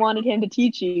that you wanted him to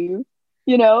teach you,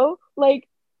 you know? Like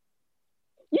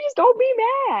you just don't be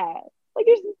mad. Like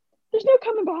there's no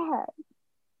coming back,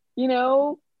 you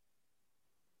know?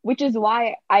 Which is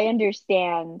why I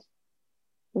understand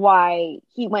why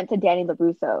he went to Danny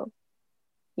LaRusso,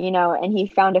 you know, and he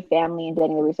found a family in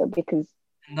Danny LaRusso because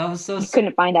And that was so he sweet.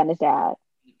 couldn't find that in his dad.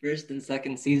 The first and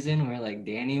second season, where like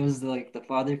Danny was like the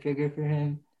father figure for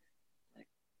him. Like,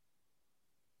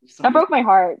 so That many. broke my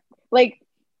heart. Like,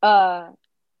 uh,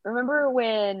 remember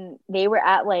when they were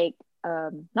at like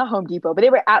not Home Depot, but they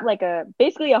were at like a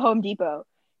basically a Home Depot,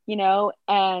 you know,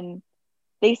 and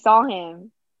they saw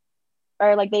him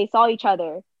or like they saw each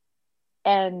other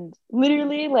and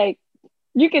literally like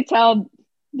you could tell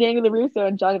Danny LaRusso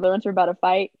and Johnny Lawrence were about to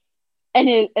fight.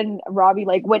 And Robbie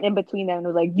like went in between them and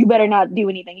was like, "You better not do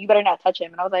anything. You better not touch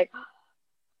him." And I was like,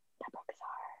 "That broke his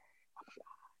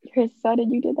heart. You're his son,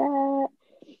 and you did that."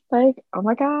 Like, oh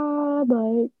my god,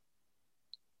 like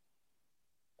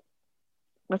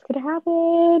what's gonna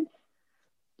happen?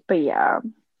 But yeah.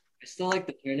 I still like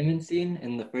the tournament scene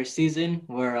in the first season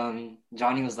where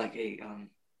Johnny was like, "Hey,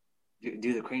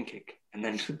 do the crane kick," and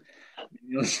then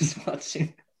he was just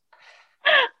watching.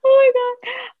 Oh my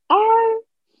God.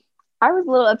 I was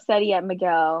a little upset at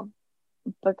Miguel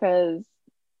because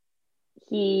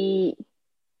he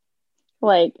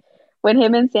like when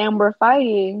him and Sam were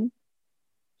fighting,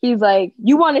 he's like,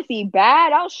 "You want to see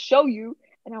bad? I'll show you."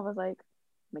 And I was like,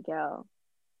 Miguel,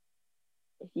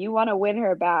 if you want to win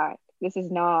her back, this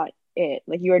is not it.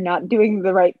 Like you are not doing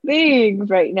the right things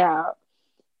right now,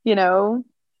 you know?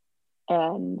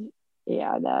 And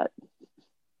yeah, that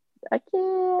I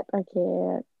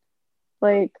can't.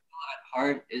 Like,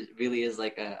 Hart is really is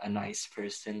like a nice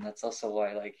person. That's also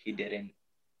why like he didn't.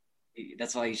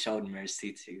 That's why he showed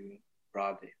mercy to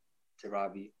Robbie. To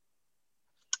Robbie.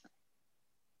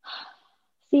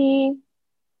 see,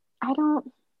 I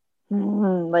don't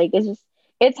like it's just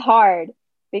it's hard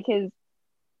because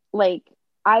like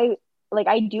I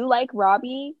I do like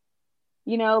Robbie,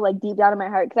 like deep down in my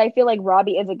heart because I feel like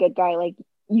Robbie is a good guy. Like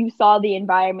you saw the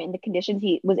environment and the conditions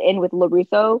he was in with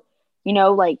LaRusso,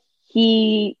 like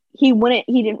he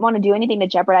didn't want to do anything to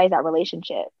jeopardize that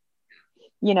relationship,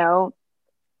 you know.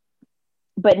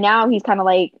 But now he's kind of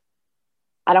like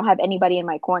I don't have anybody in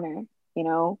my corner, you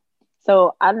know.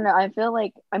 So I don't know. I feel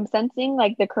like I'm sensing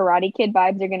like the Karate Kid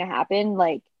vibes are gonna happen,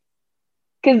 like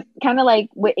because kind of like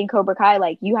in Cobra Kai,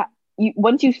 like you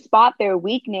once you spot their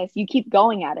weakness, you keep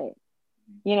going at it,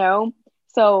 you know?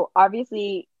 So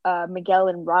obviously, Miguel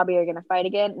and Robbie are gonna fight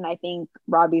again, and I think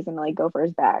Robbie's gonna like go for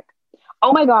his back.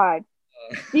 Oh my God.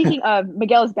 Speaking of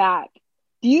Miguel's back,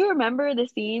 do you remember the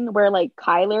scene where like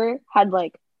Kyler had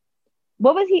like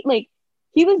what was he like?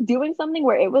 He was doing something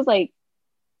where it was like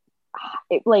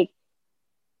it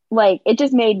it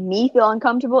just made me feel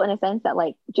uncomfortable in a sense that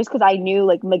like just because I knew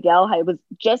like Miguel was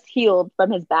just healed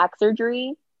from his back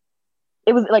surgery.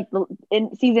 It was like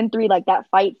in season 3, like that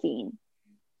fight scene.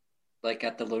 Like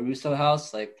at the LaRusso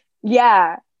house, like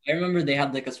Yeah, I remember they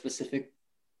had like a specific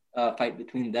fight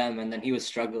between them, and then he was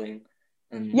struggling,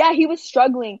 and yeah, he was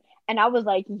struggling, and I was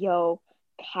like, "Yo,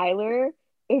 Kyler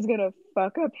is gonna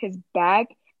fuck up his back,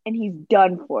 and he's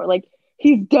done for. Like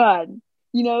he's done."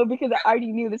 Because I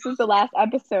already knew this was the last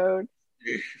episode.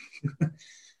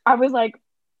 I was like,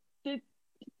 it,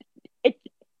 it,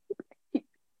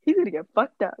 he's gonna get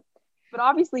fucked up. But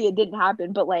obviously, it didn't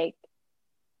happen. But like,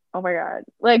 oh my God,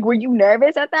 like, were you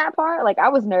nervous at that part? Like, I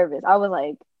was nervous. I was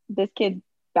like, this kid's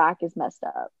back is messed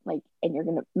up. Like, and you're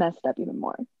gonna mess it up even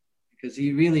more. because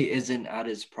he really isn't at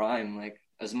his prime. Like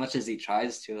as much as he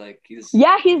tries to, like he's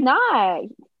Yeah, he's not.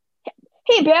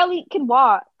 He barely can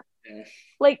walk. yeah.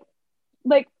 Like,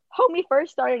 homie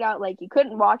first started out like he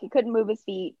couldn't walk, he couldn't move his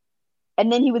feet,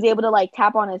 and then he was able to like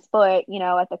tap on his foot,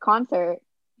 at the concert,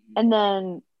 and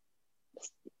then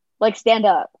like stand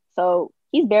up. So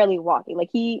he's barely walking. Like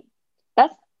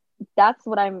that's that's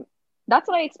what I'm that's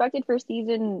what I expected for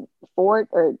season 4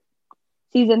 or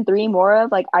season 3 more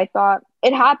of. Like I thought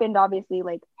it happened obviously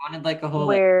like Wanted like a whole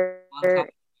like where on top of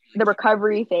the like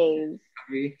recovery phase.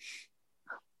 recovery.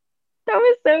 That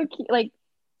was so cute. Like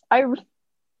I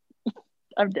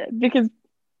I'm dead because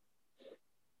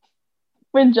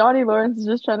when Johnny Lawrence is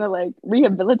just trying to like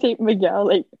rehabilitate Miguel,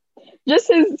 like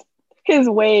just his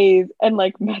ways and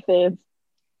like methods.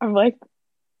 I'm like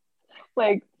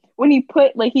when he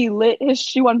put like he lit his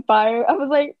shoe on fire. I was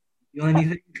like, You know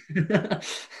anything?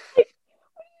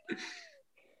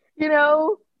 you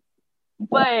know,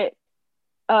 but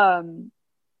um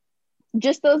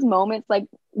just those moments like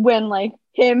when like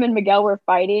him and Miguel were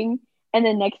fighting and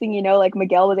then next thing you know like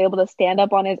Miguel was able to stand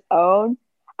up on his own.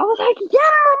 I was like,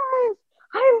 yes,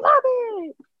 I love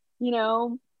it. You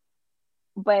know,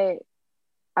 but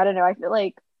I don't know. I feel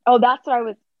like oh, that's what I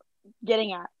was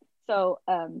getting at. So,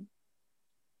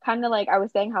 kind of like I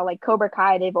was saying how like Cobra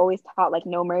Kai, they've always taught like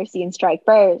no mercy and strike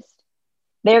first.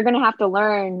 They're gonna have to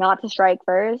learn not to strike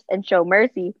first and show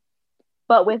mercy.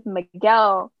 But with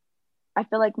Miguel, I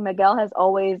feel like Miguel has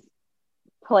always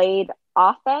played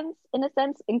offense in a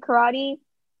sense in karate.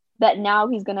 That now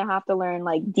he's gonna have to learn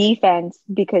like defense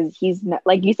because he's not,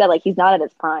 like you said, like he's not at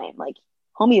his prime. Like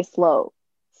homie is slow,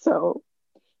 so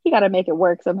he got to make it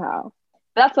work somehow.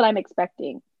 That's what I'm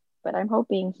expecting. But I'm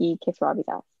hoping he kicks Robbie's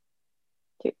ass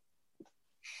too.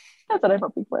 That's what I'm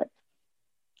hoping for.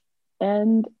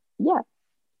 And yeah,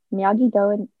 Miyagi-Do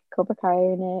and Cobra Kai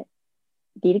are in it.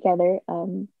 Be together.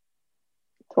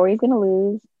 Tori's gonna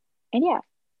lose. And yeah.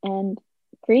 And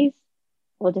Kreese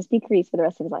will just be Kreese for the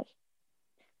rest of his life.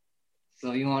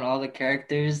 So you want all the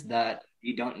characters that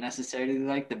you don't necessarily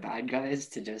like, the bad guys,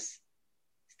 to just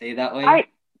stay that I way?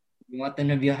 You want them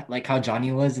to be like how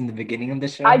Johnny was in the beginning of the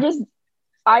I show? just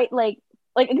I like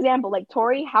example, like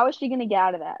Tori, how is she gonna get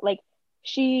out of that? Like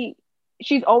she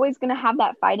she's always gonna have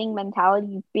that fighting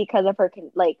mentality because of her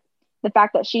like the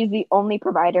fact that she's the only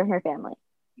provider in her family.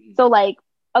 So like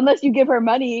unless you give her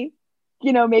money,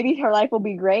 maybe her life will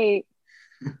be great.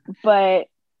 But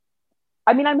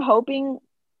I mean, I'm hoping,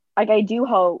 like I do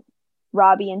hope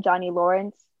Robbie and Johnny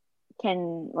Lawrence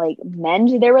can like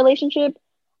mend their relationship.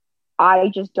 I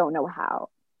just don't know how.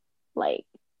 Like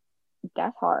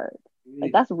that's hard. Like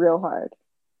Really? that's real hard.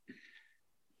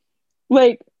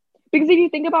 Like, because if you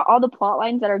think about all the plot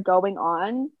lines that are going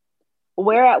on,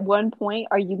 where at one point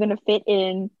are you gonna fit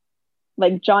in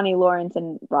like Johnny Lawrence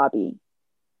and Robbie?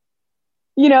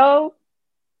 You know?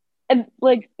 And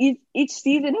like each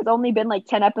season has only been like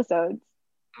 10 episodes.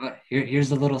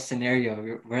 Here's a little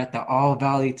scenario. We're at the All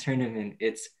Valley tournament.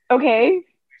 It's Okay.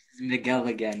 Miguel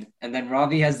again, and then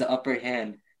Robbie has the upper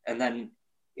hand, and then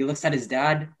he looks at his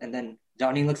dad, and then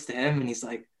Johnny looks to him, and he's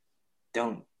like,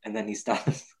 "Don't," and then he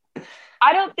stops.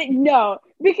 I don't think no,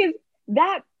 because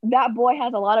that boy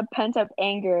has a lot of pent up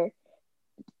anger,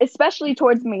 especially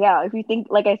towards Miguel. If you think,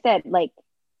 like I said, like,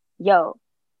 yo,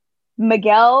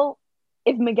 Miguel,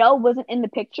 if Miguel wasn't in the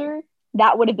picture,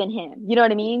 that would have been him. You know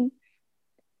what I mean?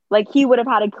 Like he would have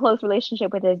had a close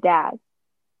relationship with his dad.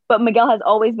 But Miguel has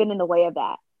always been in the way of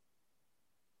that.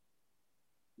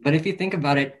 But if you think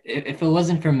about it, if it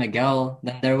wasn't for Miguel,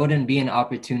 then there wouldn't be an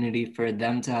opportunity for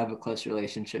them to have a close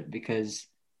relationship because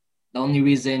the only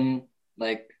reason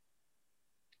like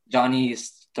Johnny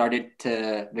started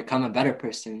to become a better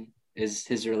person is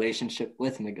his relationship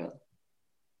with Miguel.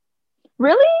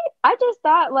 Really? I just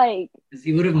thought like Because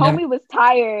he would have never homie was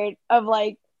tired of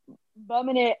like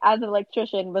bumming it as an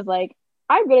electrician, was like,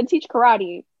 I'm gonna teach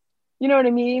karate. You know what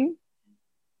I mean?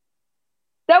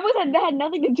 That had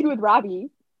nothing to do with Robbie,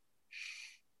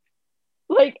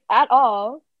 like at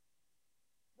all.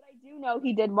 But I do know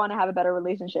he did want to have a better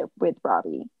relationship with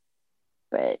Robbie.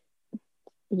 But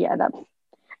yeah,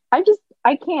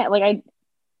 I can't like I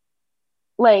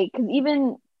like because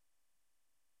even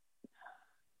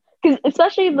because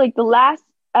especially like the last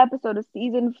episode of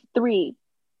season 3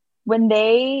 when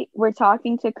they were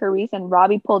talking to Carice and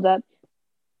Robbie pulled up,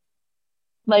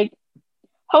 like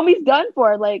homie's done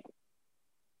for, like,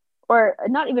 or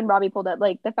not even Robbie pulled up,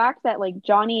 like the fact that like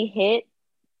Johnny hit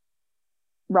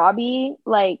Robbie,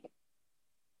 like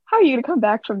how are you gonna come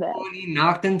back from that? when he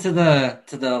knocked into the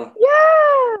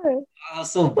Yeah, oh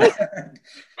so like bad. like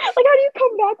how do you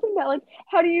come back from that? Like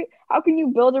how can you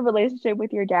build a relationship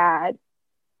with your dad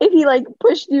if he like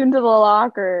pushed you into the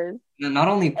lockers Not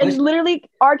only and pushed, literally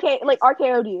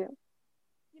RKO'd you?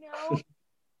 You know,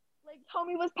 like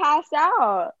homie was passed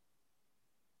out,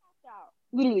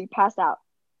 literally passed out.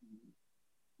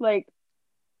 Like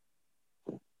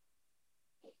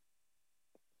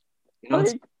it's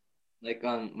like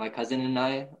like my cousin and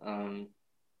I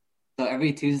so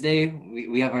every Tuesday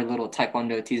we have our little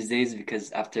Taekwondo Tuesdays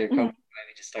because after Cobra mhm. Kai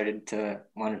we just started to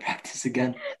want to practice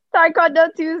again. Taekwondo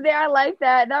Tuesday. I like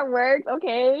that. That works.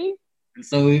 Okay. And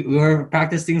so we were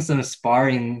practicing some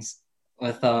sparrings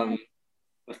with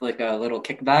like a little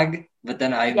kick bag, but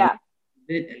then I moved Yeah.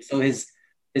 it and so his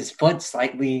foot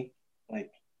slightly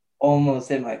like almost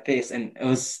hit my face and it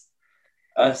was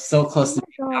so Oh close to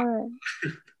my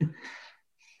god.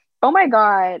 Oh my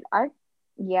god.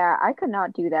 Yeah, I could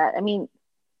not do that. I mean,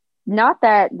 not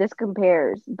that this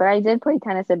compares, but I did play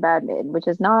tennis and badminton, which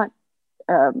is not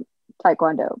um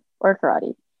taekwondo or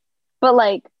karate. But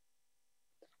like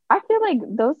I feel like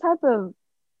those type of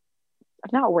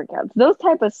not workouts, those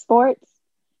type of sports,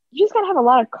 you just gotta have a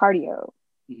lot of cardio.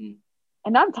 being.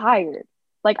 And I'm tired.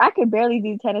 Like I could barely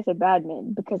do tennis and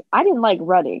badminton because I didn't like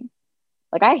running.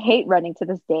 Like I hate running to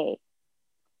this day.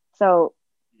 So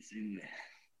Mhm.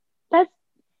 that's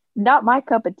not my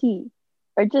cup of tea.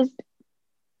 Or just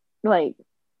like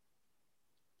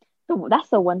that's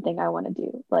the one thing I want to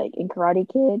do. Like in Karate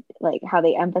Kid, like how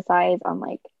they emphasize on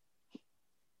like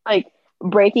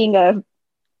breaking a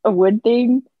wood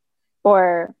thing,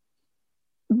 or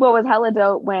what was hella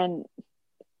dope when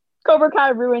Cobra Kai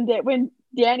ruined it when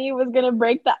Danny was gonna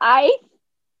break the ice.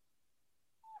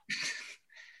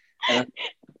 And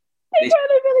They they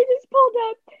kind of really just pulled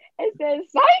up and said,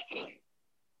 "Psych."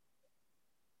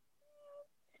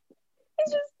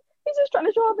 He's just trying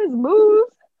to show off his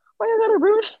moves. Why you gotta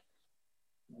ruin it?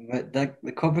 but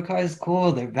the Cobra Kai is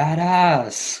cool. They're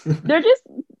badass. They're just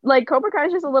like Cobra Kai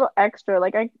is just a little extra.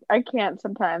 Like I can't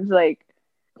sometimes like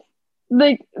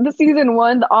the season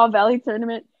 1, the All Valley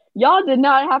tournament. Y'all did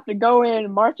not have to go in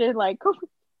and march in like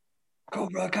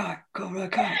Cobra Kai, Cobra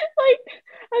Kai. like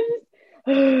I just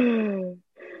oh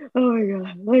my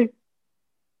god. Like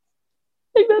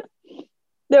Like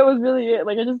that was really it.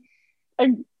 Like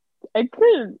I I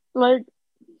couldn't like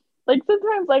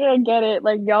sometimes like I get it,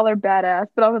 like y'all are badass,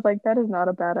 but I was like, that is not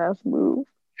a badass move.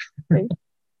 Like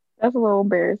that's a little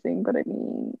embarrassing, but I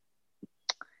mean,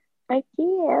 I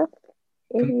guess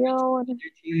if Compared to y'all the wanna... other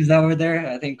teams that were there,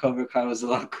 I think Cobra Kai was a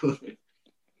lot cooler.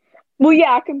 Well,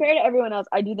 yeah, compared to everyone else,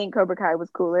 I do think Cobra Kai was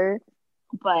cooler,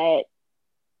 but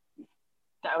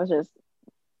that was just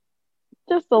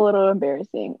a little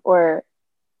embarrassing. Or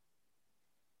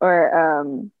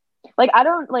like I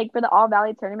don't like for the All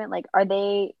Valley tournament, like are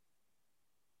they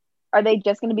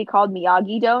just going to be called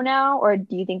Miyagi-Do now, or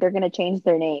do you think they're going to change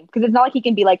their name? Because it's not like he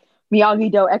can be like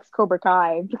Miyagi-Do X Cobra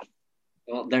Kai.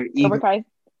 Well, they're Cobra Eagles, Kai.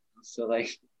 so like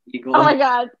Oh Eagle. my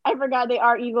God, I forgot they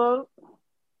are Eagles.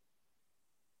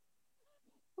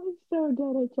 I'm so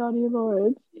dead at Johnny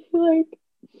Lawrence. Like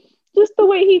just the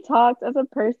way he talks as a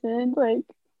person, like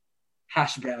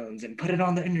Hash browns and put it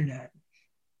on the internet.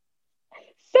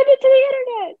 send it to the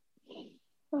internet.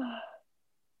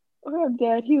 Oh, I'm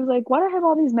dead. He was like, "Why do I have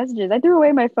all these messages? I threw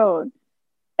away my phone."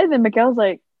 And then Miguel's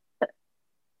like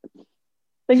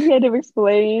he had to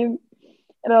explain,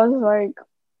 and I was just like,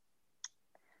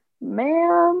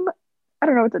 "Ma'am, I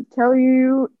don't know what to tell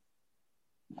you,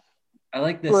 I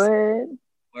like this but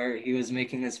where he was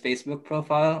making his Facebook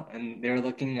profile and they were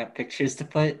looking at pictures to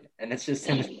put, and it's just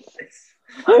him.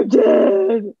 I'm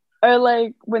dead." Or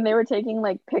like when they were taking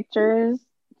like pictures,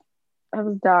 I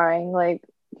was dying. Like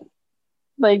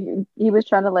he was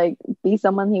trying to like be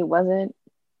someone he wasn't,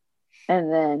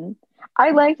 and then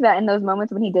I liked that in those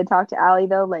moments when he did talk to Allie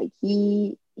though, like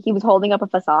he was holding up a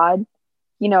facade,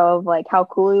 of like how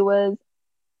cool he was,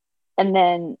 and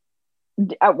then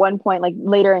at one point, like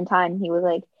later in time, he was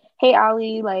like, "Hey,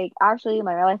 Ali, like actually,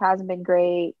 my life hasn't been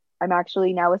great. I'm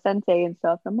actually now a sensei and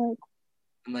stuff." I'm like,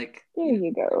 I'm like, there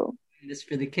you go. this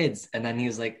for the kids, and then he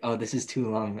was like, "Oh, this is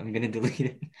too long. I'm gonna delete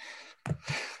it."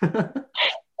 Yeah,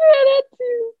 that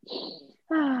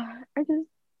too.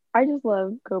 I just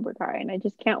love Cobra Kai, and I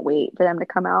just can't wait for them to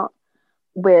come out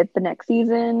with the next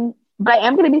season. But I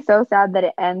am gonna be so sad that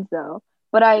it ends though.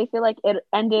 But I feel like it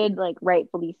ended like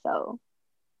rightfully so,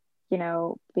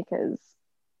 because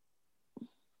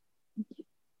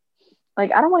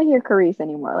like I don't want to hear Carice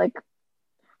anymore. Like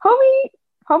homie,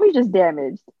 homie just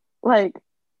damaged. Like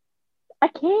I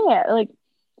can't.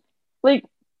 Like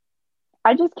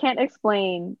I just can't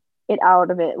explain it out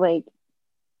of it. Like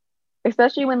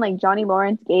especially when like Johnny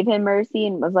Lawrence gave him mercy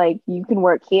and was like, "You can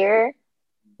work here."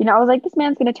 I was like, this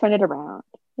man's gonna turn it around.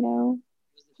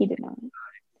 He did not.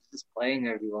 Just playing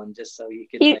everyone just so he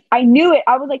could He, like. I knew it.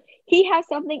 I was like, he has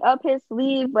something up his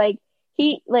sleeve. Like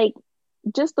he, like,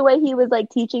 just the way he was like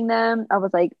teaching them. I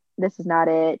was like, this is not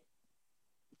it.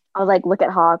 I was like, look at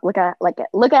Hawk. Look at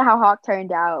how Hawk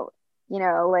turned out.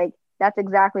 Like that's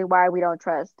exactly why we don't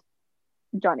trust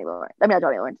Johnny Lawrence. I mean, not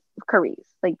Johnny Lawrence, Carice.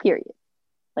 Like, period.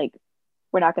 Like,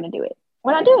 we're not gonna do it.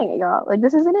 We're not doing it, y'all. Like,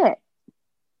 this isn't it.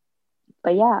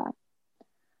 But yeah,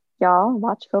 y'all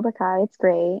watch Cobra Kai. It's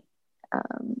great.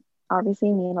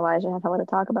 Obviously, me and Elijah have hella to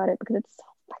talk about it because it's so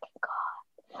freaking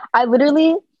good. I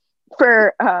literally,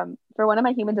 for one of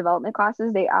my human development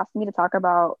classes, they asked me to talk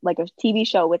about like a TV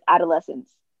show with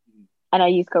adolescents, and I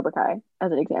used Cobra Kai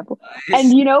as an example. And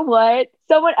Nice. you know what?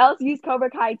 Someone else used Cobra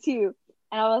Kai too,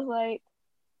 and I was like,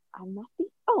 I'm not the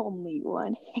only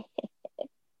one.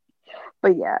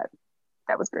 But yeah,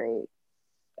 that was great.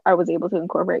 I was able to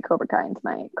incorporate Cobra Kai into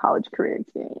my college career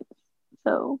experience.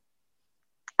 So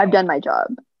I've Oh, done my job.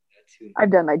 too.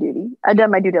 I've done my duty. I've done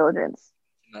my due diligence.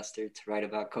 Semester to write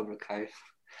about Cobra Kai.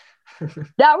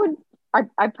 That would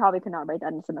I probably could not write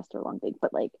that in a semester long thing,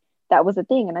 but like that was a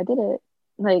thing and I did it.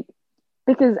 Like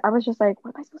because I was just like,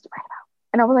 what am I supposed to write about?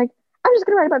 And I was like, I'm just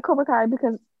gonna write about Cobra Kai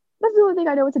because that's the only thing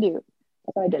I know what to do.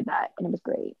 So I did that and it was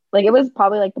great. Like it was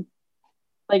probably like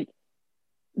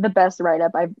the best write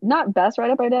up I've not best write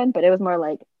up I've done, but it was more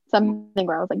like something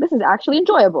where I was like, this is actually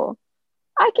enjoyable.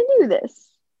 I can do this,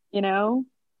 you know?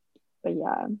 But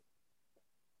yeah,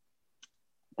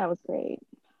 that was great.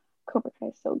 Cobra Kai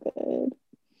is so good.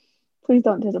 Please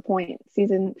don't disappoint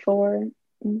season 4.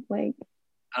 Like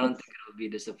I don't it's think it'll be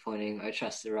disappointing. I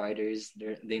trust the writers.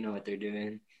 They know what they're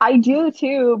doing. I do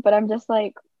too, but I'm just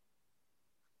like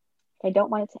I don't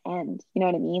want it to end. You know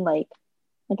what I mean? Like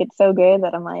it's so good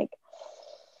that I'm like,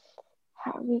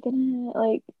 how are we gonna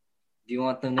like Do you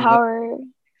want them to go how are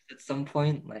at some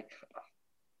point? Like,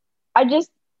 I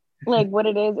just like what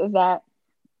it is that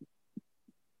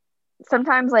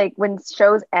sometimes like when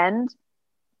shows end,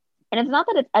 and it's not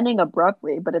that it's ending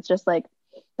abruptly, but it's just like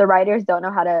the writers don't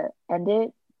know how to end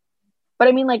it. But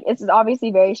I mean like it's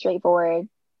obviously very straightforward.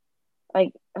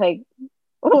 Like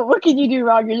what can you do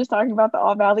wrong? You're just talking about the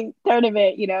All Valley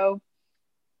tournament, you know?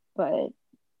 But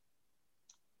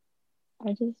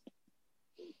I just,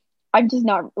 I'm just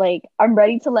not like, I'm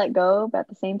ready to let go, but at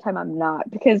the same time, I'm not.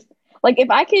 Because, like, if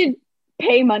I could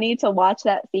pay money to watch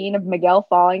that scene of Miguel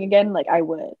falling again, like, I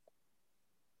would.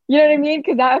 You know what I mean?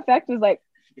 Because that effect was like,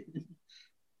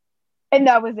 and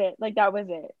that was it. Like, that was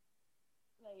it.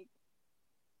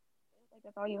 Like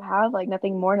that's all you have? Like,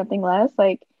 nothing more, nothing less?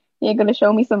 Like, you ain't gonna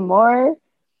show me some more?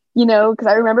 You know, because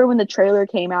I remember when the trailer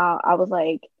came out, I was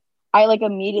like, I like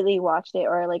immediately watched it,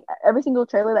 or like every single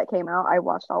trailer that came out, I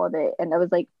watched all of it, and I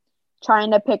was like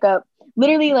trying to pick up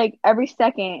literally like every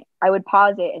second I would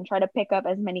pause it and try to pick up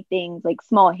as many things, like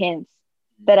small hints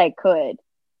that I could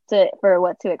to for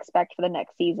what to expect for the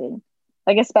next season.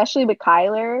 Like especially with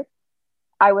Kyler,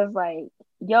 I was like,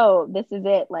 yo, this is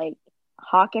it. Like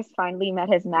Hawk has finally met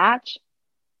his match,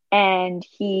 and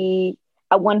he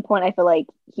at one point I feel like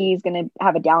he's gonna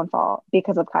have a downfall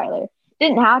because of Kyler.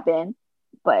 Didn't happen,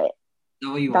 but that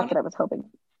what you that's wanted? what I was hoping.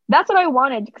 That's what I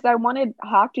wanted because I wanted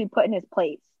Hawk to be put in his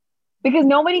place because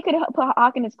nobody could put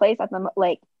Hawk in his place at the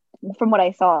like from what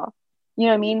I saw. You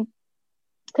know what I mean?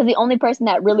 Because the only person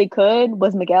that really could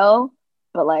was Miguel,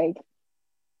 but like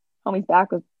homie's back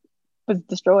was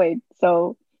destroyed,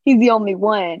 so he's the only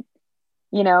one.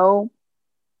 You know.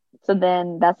 So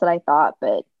then that's what I thought,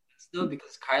 but Still,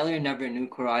 because Kyler never knew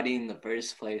karate in the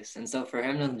first place, and so for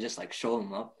him to just like show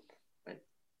him up, like,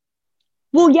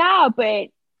 well, yeah, but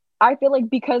I feel like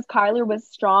because Kyler was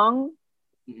strong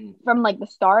mhm, from like the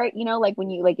start, you know, like when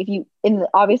you like if you in the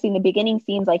obviously in the beginning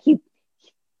scenes, like he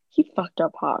fucked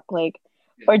up Hawk, like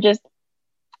yeah. or just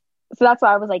so that's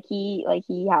why I was like he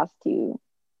has to,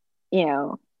 you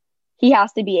know, he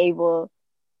has to be able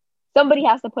somebody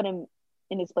has to put him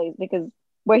in his place because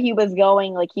where he was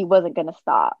going, like he wasn't gonna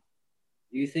stop.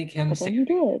 Do you think him But then saving he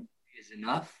did. is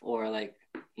enough, or like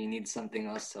he needs something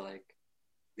else to like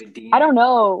I redeem? don't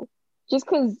know. Just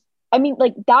because I mean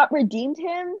like that redeemed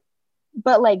him,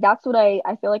 but like that's what I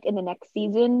feel like in the next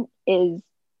season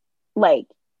like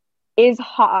is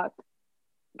Hawk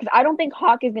because I don't think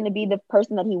Hawk is going to be the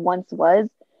person that he once was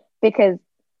because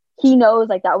he knows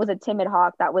like that was a timid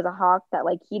Hawk, that was a Hawk that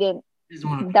like he didn't He doesn't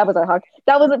want to that was a Hawk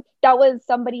that was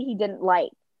somebody he didn't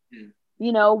like, prove.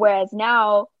 you know, whereas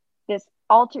now this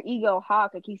alter ego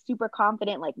Hawk, like he's super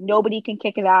confident, like nobody can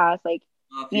kick his ass, like,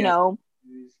 Off, you yes, know.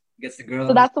 gets the So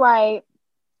girls. that's why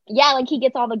yeah, like he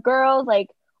gets all the girls, like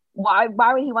why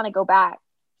would he want to go back?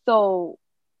 So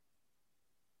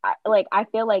I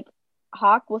feel like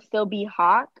Hawk will still be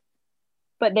Hawk,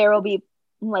 but there will be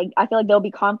like I feel like there'll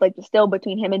be conflict still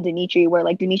between him and Dimitri, where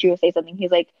like Dimitri will say something,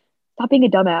 he's like, "Stop being a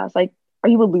dumbass! Like, are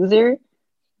you a loser?"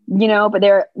 You know. But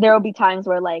there will be times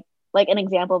where like an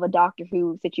example of a Doctor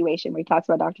Who situation where he talks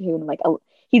about Doctor Who and like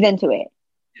he's into it,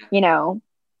 Yeah. you know.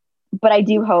 But I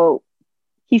do hope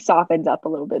he softens up a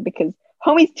little bit because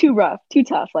homie's too rough, too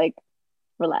tough. Like,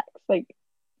 relax, like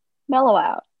mellow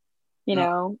out, you No, I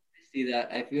know. see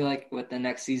that. I feel like with the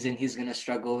next season, he's gonna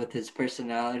struggle with his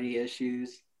personality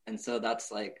issues, and so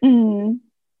that's like Mm.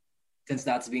 since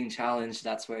that's being challenged,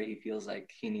 that's where he feels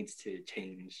like he needs to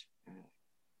change.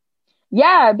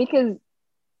 Yeah, because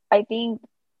I think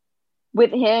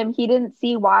with him, he didn't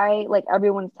see why like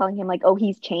everyone's telling him like, oh,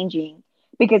 he's changing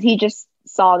because he just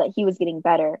saw that he was getting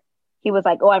better. He was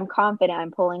like, oh, I'm confident,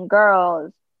 I'm pulling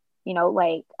girls, you know,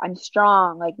 like I'm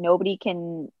strong, like nobody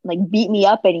can like beat me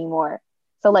up anymore.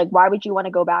 So like, why would you want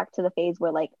to go back to the phase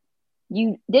where like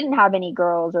you didn't have any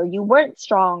girls or you weren't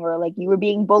strong or like you were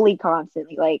being bullied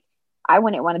constantly? Like, I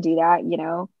wouldn't want to do that, you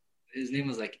know? His name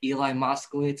was like Eli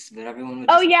Moskowitz, but everyone would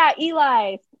Oh just yeah,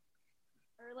 Eli.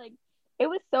 Or like, it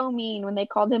was so mean when they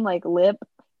called him like Lip.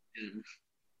 yeah.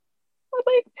 I was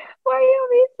like, why are you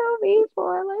being so mean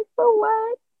for? Like, for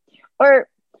what? Or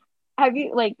have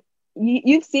you like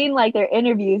you've seen like their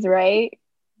interviews, right?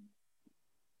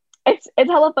 It's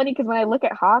hella funny because when I look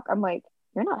at Hawk, I'm like,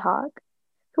 you're not Hawk.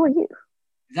 Who are you?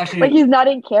 He's actually Like he's not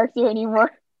in character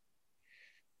anymore.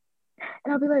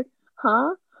 And I'll be like,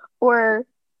 huh? Or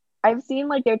I've seen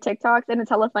like their TikToks and it's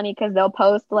hella funny because they'll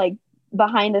post like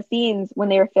behind the scenes when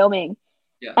they were filming.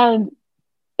 yeah. And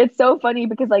it's so funny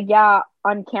because like yeah,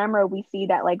 on camera we see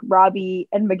that like Robbie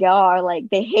and Miguel are like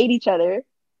they hate each other,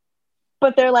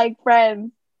 but they're like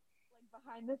friends like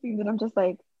behind the scenes, and I'm just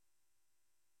like,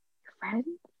 friends?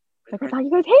 Like I thought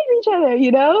you guys hated each other,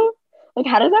 you know? Like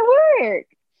how does that work?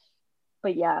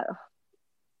 But yeah,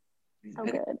 so I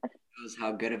think good. it shows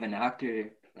how good of an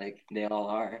actor like they all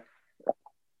are.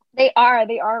 They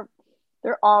are,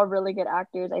 they're all really good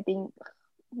actors. I think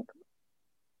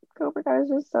Cobra Kai is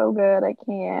just so good. I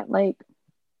can't like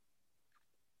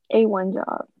A1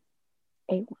 job.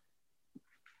 A1.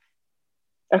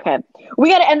 Okay. We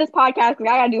gotta end this podcast because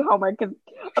I gotta do homework because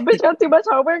a bitch got too much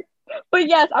homework. But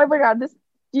yes, I forgot this.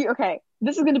 Okay,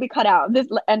 this is gonna be cut out, this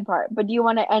end part. But do you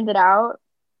want to end it out?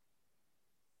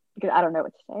 Because I don't know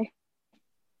what to say.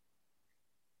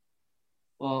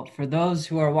 Well, for those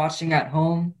who are watching at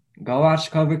home, go watch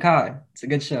Cobra Kai. It's a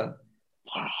good show.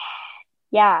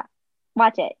 Yeah,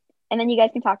 watch it. And then you guys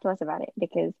can talk to us about it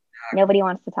because nobody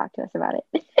wants to talk to us about it.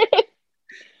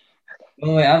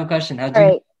 Oh, wait, I have a question. How'd All you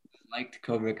know right. you liked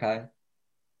Cobra Kai?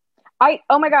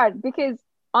 Oh my God, because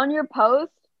on your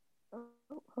post,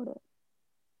 oh, hold up.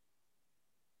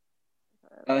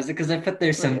 Oh, is it because I put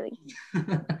there some? Literally.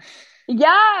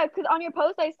 Yeah, because on your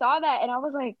post I saw that and I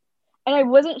was like, and I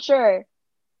wasn't sure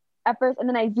at first, and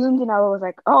then I zoomed and I was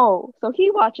like, oh, so he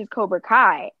watches Cobra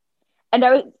Kai. And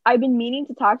I've been meaning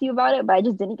to talk to you about it, but I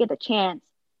just didn't get the chance.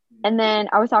 And then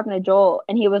I was talking to Joel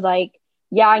and he was like,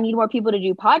 yeah, I need more people to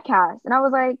do podcasts. And I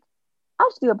was like, I'll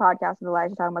just do a podcast with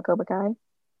Elijah talking about Cobra Kai.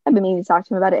 I've been meaning to talk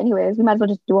to him about it anyways. We might as well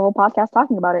just do a whole podcast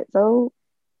talking about it. So,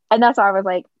 and that's why I was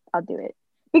like, I'll do it.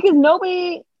 Because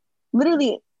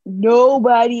literally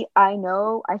nobody I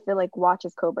know, I feel like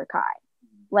watches Cobra Kai.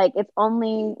 Like it's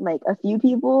only like a few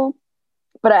people,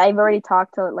 but I've already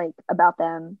talked to like about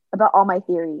them, about all my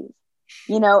theories,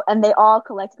 and they all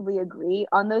collectively agree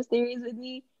on those theories with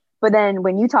me. But then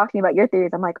when you talk to me about your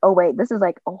theories, I'm like, oh wait, this is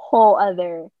like a whole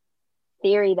other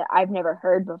theory that I've never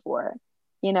heard before,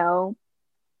 you know?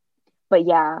 But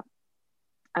yeah,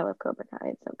 I love Cobra Kai.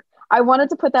 It's so good. I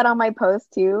wanted to put that on my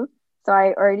post too. So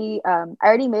I already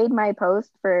made my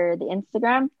post for the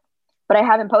Instagram, but I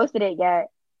haven't posted it yet.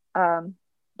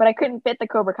 But I couldn't fit the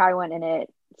Cobra Kai one in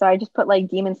it. So I just put like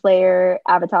Demon Slayer,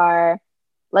 Avatar,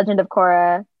 Legend of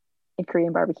Korra, and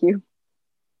Korean barbecue.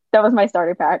 That was my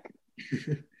starter pack.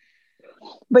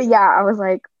 But yeah, I was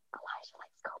like, Elijah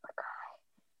likes Cobra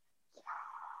Kai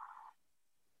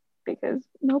because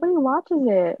nobody watches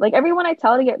it. Like everyone I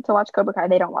tell to get to watch Cobra Kai,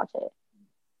 they don't watch it.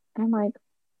 And I'm like,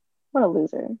 what a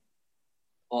loser.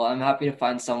 Well, I'm happy to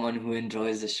find someone who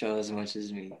enjoys the show as much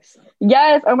as me. So.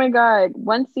 Yes, oh my God.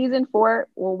 When season four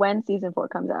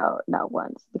comes out, not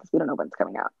once, because we don't know when it's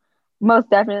coming out. Most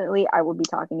definitely, I will be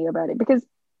talking to you about it because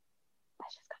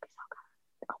that's just gonna be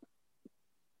so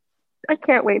good. I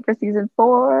can't wait for season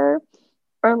four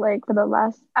or like for the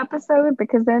last episode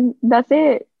because then that's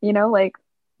it. Like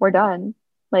we're done.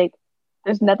 Like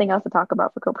there's nothing else to talk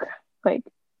about for Cobra Kai. Like,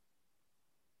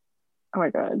 oh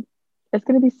my God. It's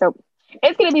gonna be so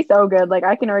it's gonna be so good. Like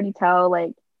I can already tell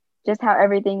like just how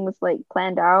everything was like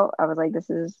planned out. I was like,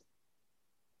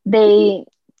 they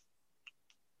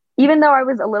even though I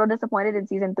was a little disappointed in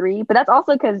season three, but that's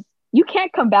also because you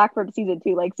can't come back from season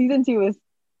two. Like season two is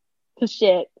the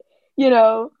shit, you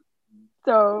know?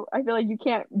 So I feel like you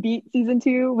can't beat season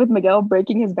two with Miguel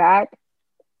breaking his back.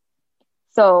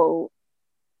 So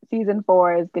season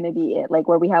four is gonna be it, like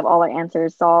where we have all our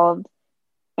answers solved.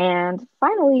 And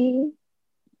finally,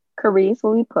 Carice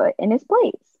will be put in his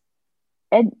place.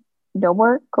 And no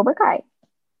more Cobra Kai.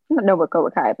 Not no more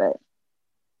Cobra Kai, but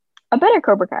a better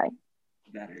Cobra Kai.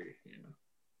 Better, you know.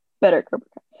 Better Cobra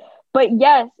Kai. But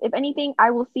yes, if anything, I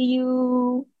will see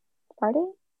you Friday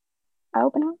at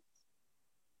open house.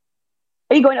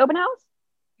 Are you going to open house?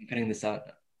 I'm cutting this out.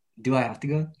 Do I have to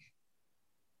go?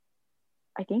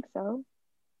 I think so.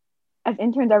 As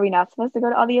interns, are we not supposed to go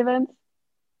to all the events?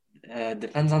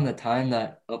 Depends on the time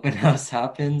that open house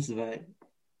happens, but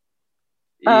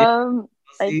yeah, Um, we'll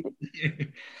I see.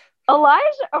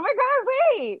 Elijah. Oh my God,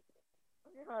 wait.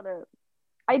 Okay, hold up.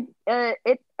 I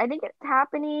think it's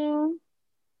happening.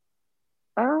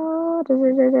 Da, da,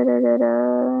 da, da, da, da,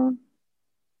 da.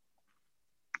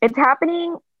 It's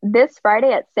happening this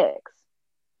Friday at 6.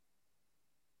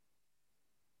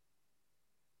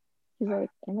 He's like,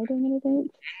 am I doing anything?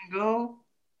 Go.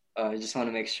 I just want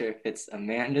to make sure if it's a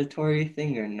mandatory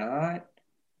thing or not.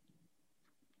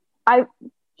 I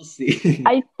We'll see.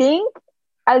 I think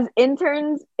as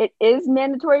interns, it is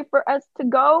mandatory for us to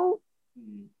go,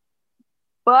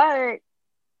 but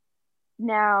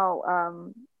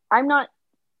now I'm not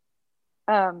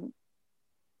um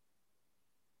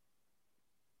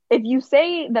if you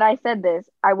say that I said this,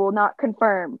 I will not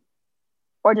confirm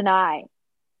or deny.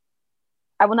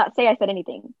 I will not say I said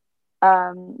anything.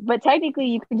 But technically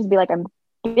you can just be like, I'm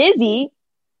busy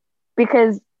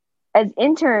because as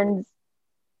interns,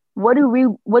 what do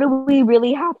we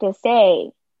really have to say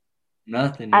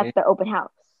Nothing, at really. the open house?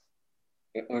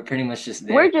 We're pretty much just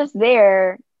there. We're just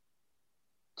there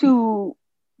to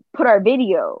put our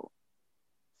video.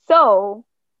 So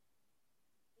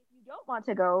if you don't want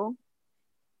to go,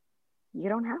 you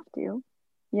don't have to,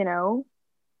 you know.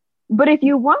 But if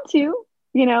you want to,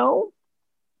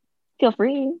 feel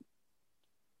free.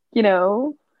 you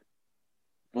know.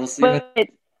 We'll see what But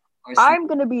our season. I'm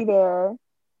gonna be there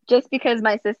just because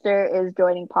my sister is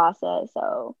joining PASA.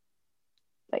 So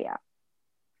yeah.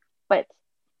 But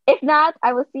if not,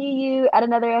 I will see you at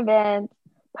another event.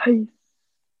 Peace.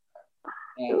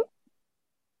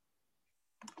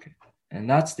 And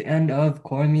that's the end of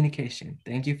communication.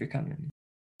 Thank you for coming.